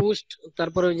জায়গায় যে পোস্ট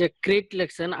তারপর ওই যে ক্রিয়েট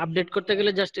লেখছেন আপডেট করতে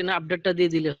গেলে জাস্ট এনে আপডেটটা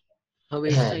দিয়ে দিলে হবে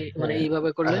হ্যাঁ মানে এইভাবে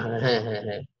করলে। হ্যাঁ হ্যাঁ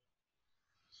হ্যাঁ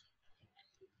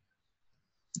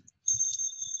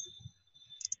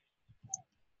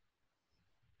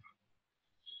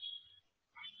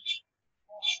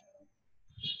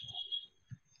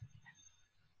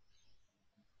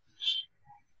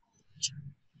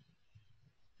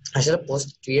আসলে পোস্ট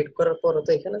ক্রিয়েট করার পর তো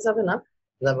এখানে যাবে না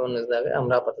যাবে অন্য যাবে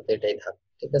আমরা আপাতত এটাই থাক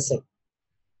ঠিক আছে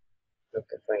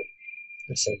ওকে ফাইন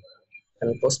আচ্ছা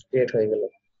এখন পোস্ট ক্রিয়েট হয়ে গেল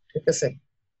ঠিক আছে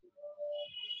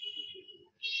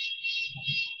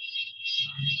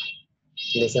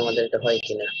দেখি আমাদের এটা হয়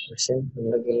কিনা আসেন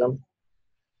আমরা গেলাম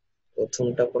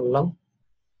প্রথমটা করলাম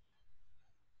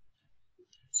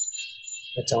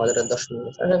আচ্ছা আমাদের 10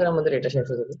 মিনিট আগে আমাদের এটা শেষ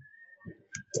হয়ে যাবে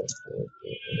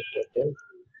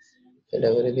এটা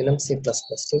করে দিলাম সি প্লাস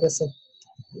প্লাস ঠিক আছে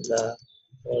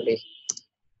বডি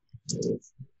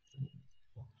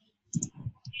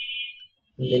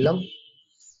দিলাম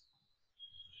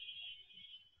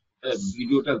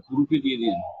ভিডিওটা গ্রুপে দিয়ে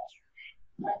দিন।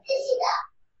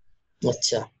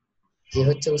 আচ্ছা, কি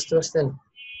হচ্ছে বুঝতে পারছেন?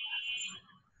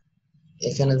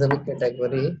 এখানে যাবে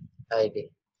ক্যাটাগরি আইডি।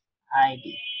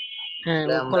 আইডি হ্যাঁ,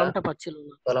 তাহলে ওই আমরা কলামটা পাচ্ছিল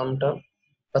না। কলামটা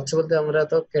পাচ্ছি বলতে আমরা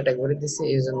তো ক্যাটাগরি দিছি,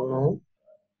 এই জন্য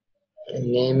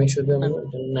নেমে শুধু আমরা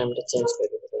নামটা চেঞ্জ করে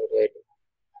দিতে হবে আইডি।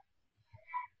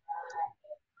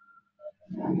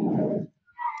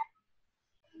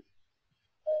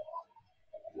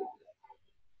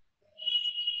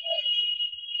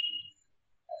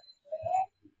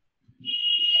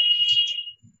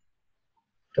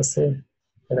 ঠিক আছে,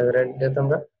 ক্যাটাগরি আইডিটা তো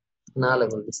আমরা না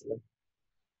লেভেল দিছিলাম।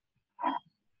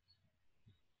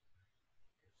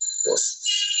 Post।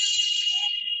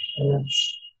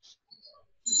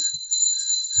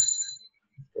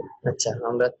 আচ্ছা,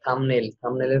 আমরা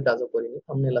থাম্বনেলের কাজও করিনি,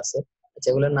 থাম্বনেল আছে। আচ্ছা,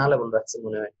 এগুলো না লেভেল রাখছি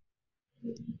মনে হয়।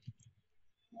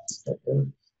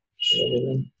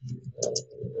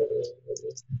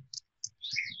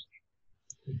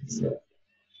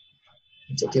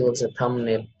 আচ্ছা, কি বলছে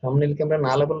থাম্বনেল কি আমরা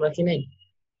না লেভেল রাখি নাই?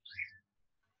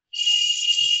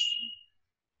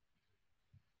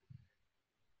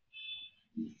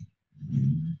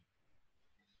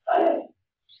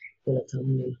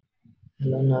 থাম্বনেল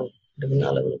হ্যালো না, এটাকে না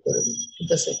লেভেল করে দিই। ঠিক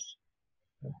আছে,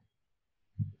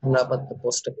 আমরা আপাতত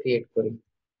পোস্টটা ক্রিয়েট করি।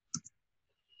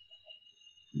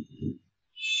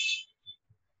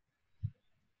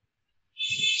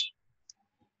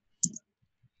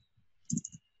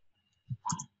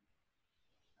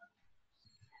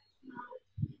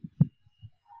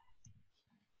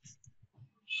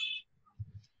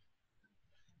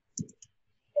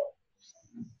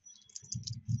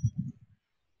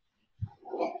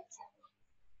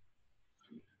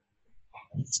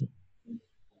 আচ্ছা,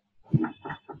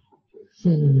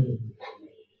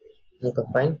 ওকে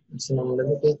ফাইন। আমাদের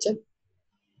কি হচ্ছে,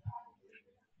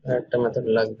 আর একটা মেথড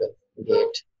লাগবে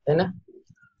গেট, তাই না?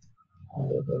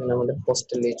 এখানে আমাদের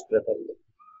পোস্টের লিস্ট গুলো থাকবে,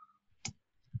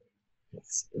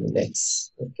 index.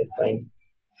 Okay fine,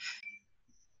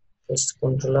 post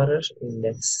কন্ট্রোলারের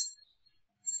index.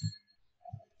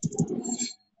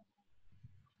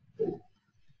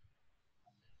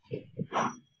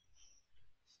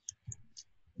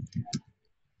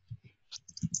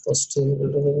 Post equal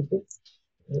to হবে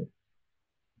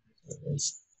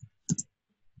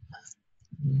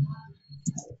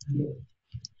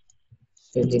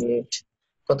কি ডিলিট।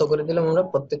 কত করে দিলাম আমরা?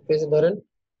 প্রত্যেক পেজে ধরেন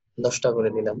 10টা করে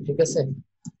দিলাম। ঠিক আছে,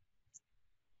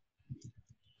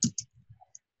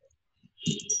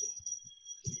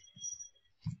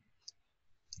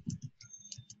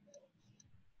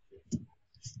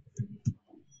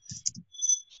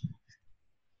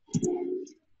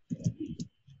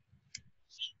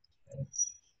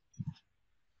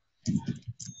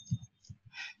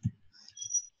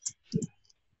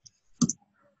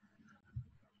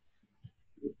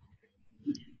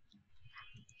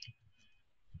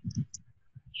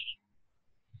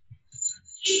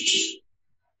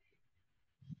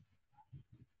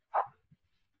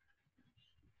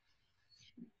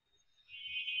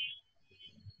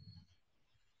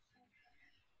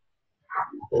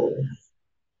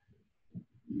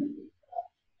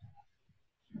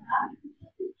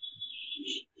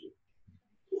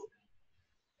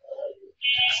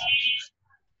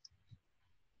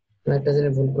 একটা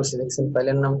জিনিস ভুল করছি, দেখছেন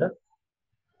ফাইলের নামটা?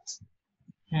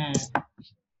 হুম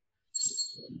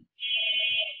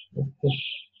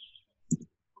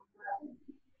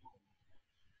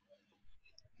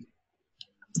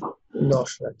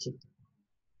 10 রাখি।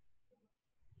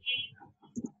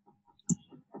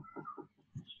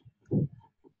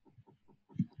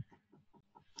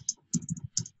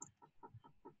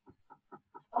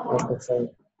 Okay fine.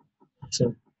 আচ্ছা,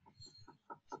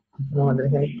 আমাদের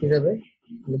এখানে কি যাবে,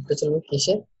 লিখতে চলবে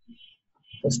কিসে,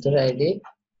 পোস্টের আইডি,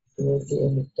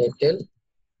 টাইটেল,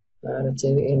 আর হচ্ছে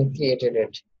এখানে ক্রিয়েটেড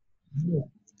এড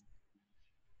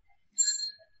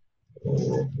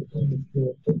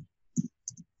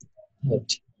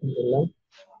দিলাম,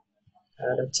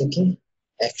 আর হচ্ছে কি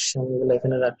অ্যাকশন গুলো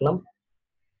এখানে রাখলাম।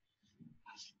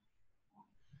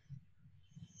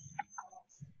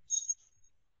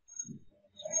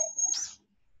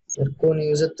 আর কোন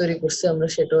ইউজার তৈরি করছে আমরা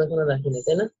সেটাও এখনো রাখিনি,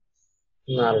 তাই না?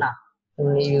 নাল না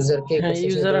ইউজার কে হ্যাঁ, করছে সেটাও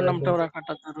ইউজারের রাখিনি। নামটাও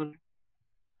রাখাটা জরুরি।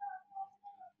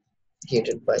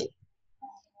 Created by.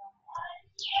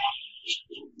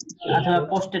 আচ্ছা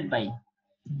posted bye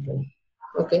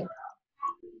okay,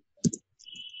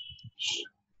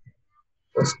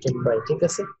 posted by. ঠিক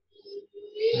আছে,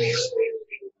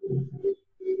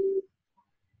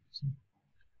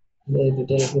 এই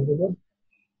দুটো রেখে দেবো।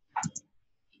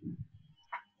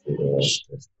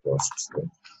 পোস্ট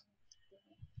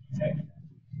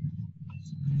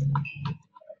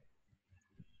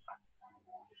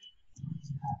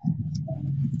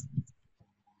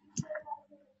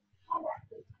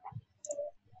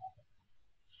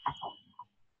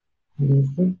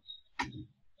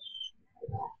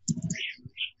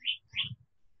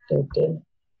টাইটেল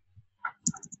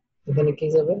এখানে কি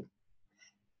যাবে?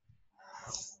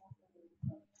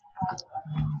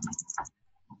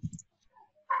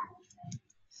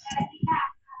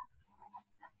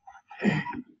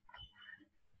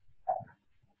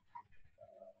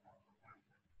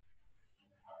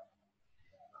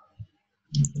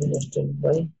 Requested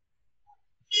by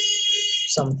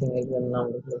something এর নাম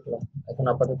লিখলাম। এখন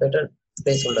আপাতত এটা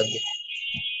প্লেস হোল্ডার দিই।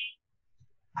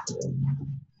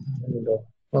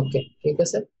 ওকে, ঠিক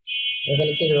আছে।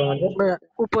 এখানে কি হবে আমাদের? ভাইয়া,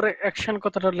 উপরে অ্যাকশন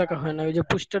কথাটা লেখা হয় না, ওই যে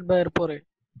পোস্টেড বাই এর পরে।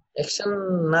 অ্যাকশন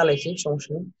না লিখি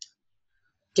সমস্যা নেই,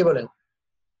 কি বলেন?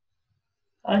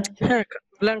 আচ্ছা হ্যাঁ,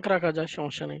 ব্ল্যাঙ্ক রাখা যায়,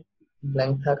 সমস্যা নেই।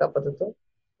 ব্ল্যাঙ্ক থাক আপাতত।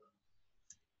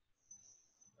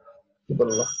 কি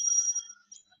বললো?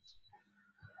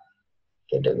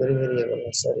 Category variable,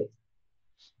 sorry.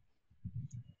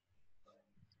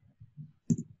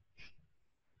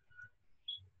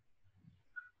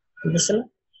 ঠিক আছে না?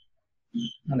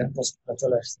 আমাদের পোস্টটা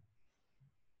চলে আসছে।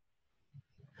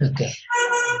 ওকে,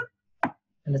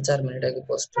 তাহলে 4 মিনিট আগে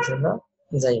পোস্ট ছিল,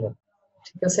 যাই হোক,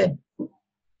 ঠিক আছে।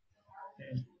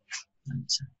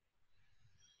 আচ্ছা,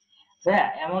 ভাইয়া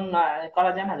এমন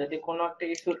করা যায় না, যদি কোনো একটা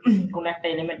কিছু কোনো একটা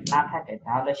এলিমেন্ট না থাকে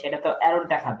তাহলে সেটা তো এরর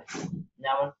দেখাবে।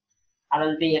 যেমন আমরা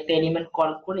যদি একটা এলিমেন্ট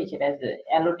কল করি, সেটা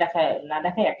এরর দেখায় না,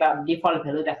 দেখায় একটা ডিফল্ট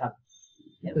ভ্যালু দেখাবে।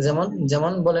 যেমন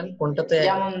যেমন বলেন কোনটাতে?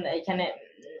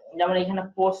 যেমন এখানে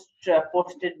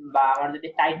পোস্টেড বা আমার যদি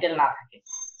টাইটেল না থাকে,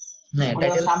 হ্যাঁ,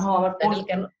 টাইটেল আমার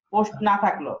কেন পোস্ট না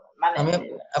থাকলো, মানে আমি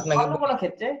আপনাকে অন্য কোনো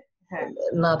ক্ষেত্রে হ্যাঁ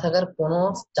না থাকার কোনো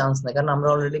চান্স নাই, কারণ আমরা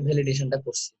অলরেডি ভ্যালিডেশনটা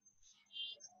করছি।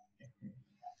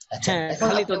 আচ্ছা, হ্যাঁ, এখন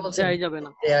খালি আপনি তো বলছেন দেয়াই যাবে না।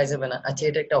 দেয়া যাবে না। আচ্ছা,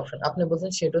 এটা একটা অপশন। আপনি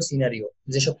বলছেন সেটাও সিনারিও,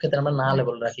 যেসব ক্ষেত্রে আমরা নাল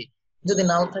লেভেল রাখি। যদি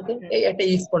নাল থাকে, এই একটা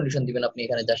ইফ কন্ডিশন দিবেন আপনি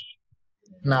এখানে, জাস্ট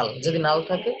নাল। যদি নাল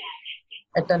থাকে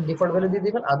একটা ডিফল্ট ভ্যালু দিয়ে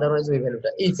দিবেন, আদারওয়াইজ ওই ভ্যালুটা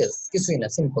ইফ এলস, কিছুই না,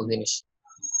 সিম্পল জিনিস।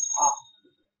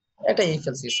 এটা ইফ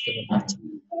এলস ইউজ করবেন। আচ্ছা,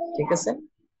 ঠিক আছে।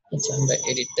 আচ্ছা, আমরা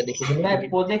এডিটটা দেখে ফেলি।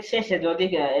 প্রজেক্ট শেষে যদি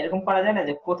এরকম করা যায় না,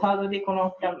 যে কোথাও যদি কোনো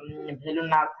একটা ভ্যালু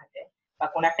না থাকে বা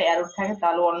কোনো একটা এরর থাকে,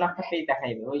 তাহলে অন্য একটা পেজ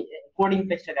দেখাইবে, ওই কোডিং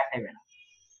পেজটা দেখাইবে না।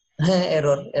 হ্যাঁ,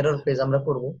 এরর পেজ আমরা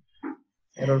করব,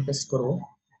 এরর পেজ করব।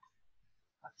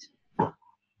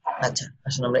 আচ্ছা,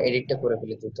 আসলে আমরা এডিটটা করে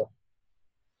ফেলি দ্রুত।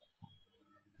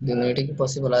 2 মিনিটে কি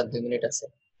পসিবল? আর 2 মিনিট আছে।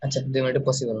 আচ্ছা, 2 মিনিটে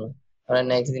পসিবল না, আমরা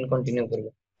নেক্সট দিন কন্টিনিউ করব।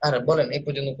 আর বলেন, এই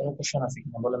পর্যন্ত কোনো কোশ্চেন আছে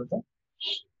কিনা বলেন তো?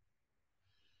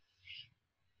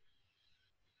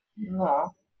 না,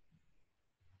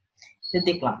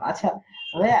 দেখলাম। আচ্ছা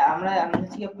ভাইয়া, আমরা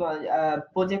হচ্ছে কি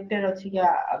প্রজেক্টের হচ্ছে কি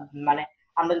মানে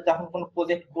আমরা যখন কোনো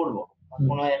প্রজেক্ট করব,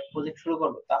 কোনো প্রজেক্ট শুরু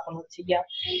করব, তখন হচ্ছে কি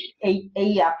এই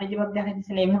এই আপনি যেভাবে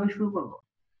দেখাচ্ছেন এইভাবে শুরু করব,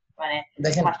 মানে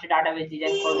দেখেন, ফার্স্টে ডাটাবেস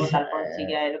ডিজাইন করব, তারপর হচ্ছে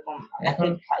কি এরকম এখন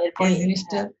এরপর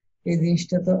এই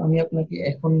জিনিসটা তো আমি আপনাকে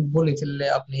এখন বলে ফেললে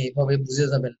আপনি এইভাবে বুঝে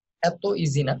যাবেন, এত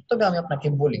ইজি না। তবে আমি আপনাকে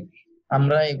বলি,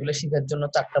 আমরা এগুলো শেখার জন্য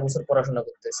 4টা বছর পড়াশোনা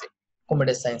করতেছি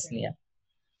কম্পিউটার সায়েন্স নিয়ে,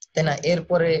 তাই না?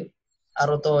 এরপরে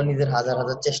আরো তো নিজের হাজার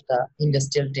হাজার চেষ্টা,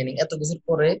 ইন্ডাস্ট্রিয়াল ট্রেনিং, এত কিছুর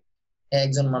পরে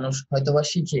একজন মানুষ হয়তোবা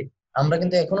শিখে। আমরা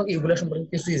কিন্তু এখনো কি এগুলো সম্পর্কে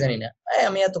কিছুই জানি না।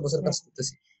 আমি এত বছর কাজ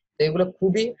করতেছি, তো এগুলো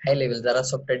খুবই হাই লেভেল। যারা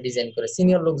সফটওয়্যার ডিজাইন করে,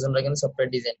 সিনিয়র লোকজনরা কিন্তু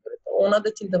সফটওয়্যার ডিজাইন করে, তো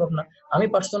ওনাদের চিন্তা ভাবনা আমি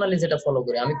পার্সোনালি যেটা ফলো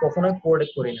করি, আমি কখনোই কোড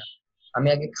করি না। আমি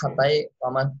আগে খাতায়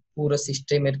আমার পুরো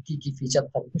সিস্টেমের কি কি ফিচার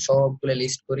থাকবে সবগুলো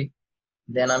লিস্ট করি,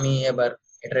 দেন আমি এবার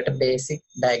এটার একটা বেসিক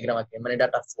ডায়াগ্রাম আঁকি, মানে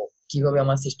ডাটা ফ্লো, কিভাবে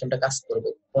আমার সিস্টেমটা কাজ করবে,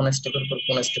 কোন স্টেপের পর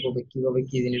কোন স্টেপ হবে, কিভাবে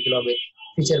কি জিনিসগুলো হবে,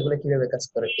 ফিচার গুলো কিভাবে কাজ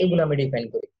করে, এগুলো আমি ডিফাইন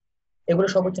করি। এগুলো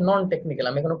সব হচ্ছে নন টেকনিক্যাল,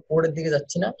 আমি এখনো কোডের দিকে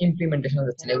যাচ্ছি না, ইমপ্লিমেন্টেশনে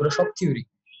যাচ্ছি না। এগুলো সব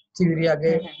থিওরি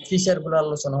আগে ফিচার গুলো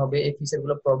আলোচনা হবে, এই ফিচার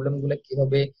গুলো প্রবলেম গুলো কি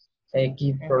হবে, কি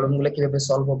প্রবলেম গুলো কিভাবে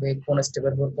সলভ হবে, কোন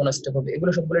স্টেপের পর কোন স্টেপ হবে,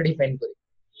 এগুলো সবগুলো ডিফাইন করি।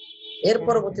 এর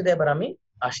পরবর্তীতে এবার আমি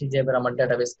আসি যে এবার আমার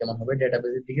ডেটাবেস কেমন হবে,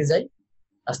 ডেটাবেসের দিকে যাই,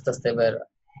 আস্তে আস্তে এবার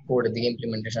কোডের দিকে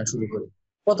ইমপ্লিমেন্টেশন শুরু করি।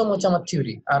 প্রথম হচ্ছে আমার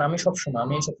থিওরি, আর আমি সবসময়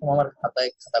আমার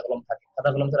খাতা কলম থাকে, খাতা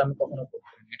কলম ধরে আমি কখনো কোড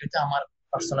করি না। এটা হচ্ছে আমার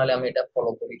পার্সোনালি, আমি এটা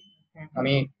ফলো করি।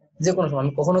 আমি যে কোনো সময়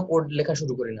আমি কখনো কোড লেখা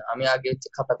শুরু করি না, আমি আগে হচ্ছে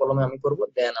খাতা কলমে আমি করবো,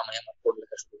 দেন আমি আমার কোড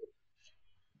লেখা শুরু করি।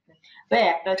 ভাই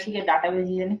একটা হচ্ছে কি ডাটাবেস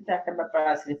ডিজাইন, একটা ব্যাপার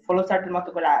আছে, ফ্লো চার্টের মতো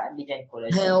করে ডিজাইন করে।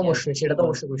 হ্যাঁ, অবশ্যই, সেটা তো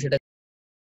অবশ্যই, সেটা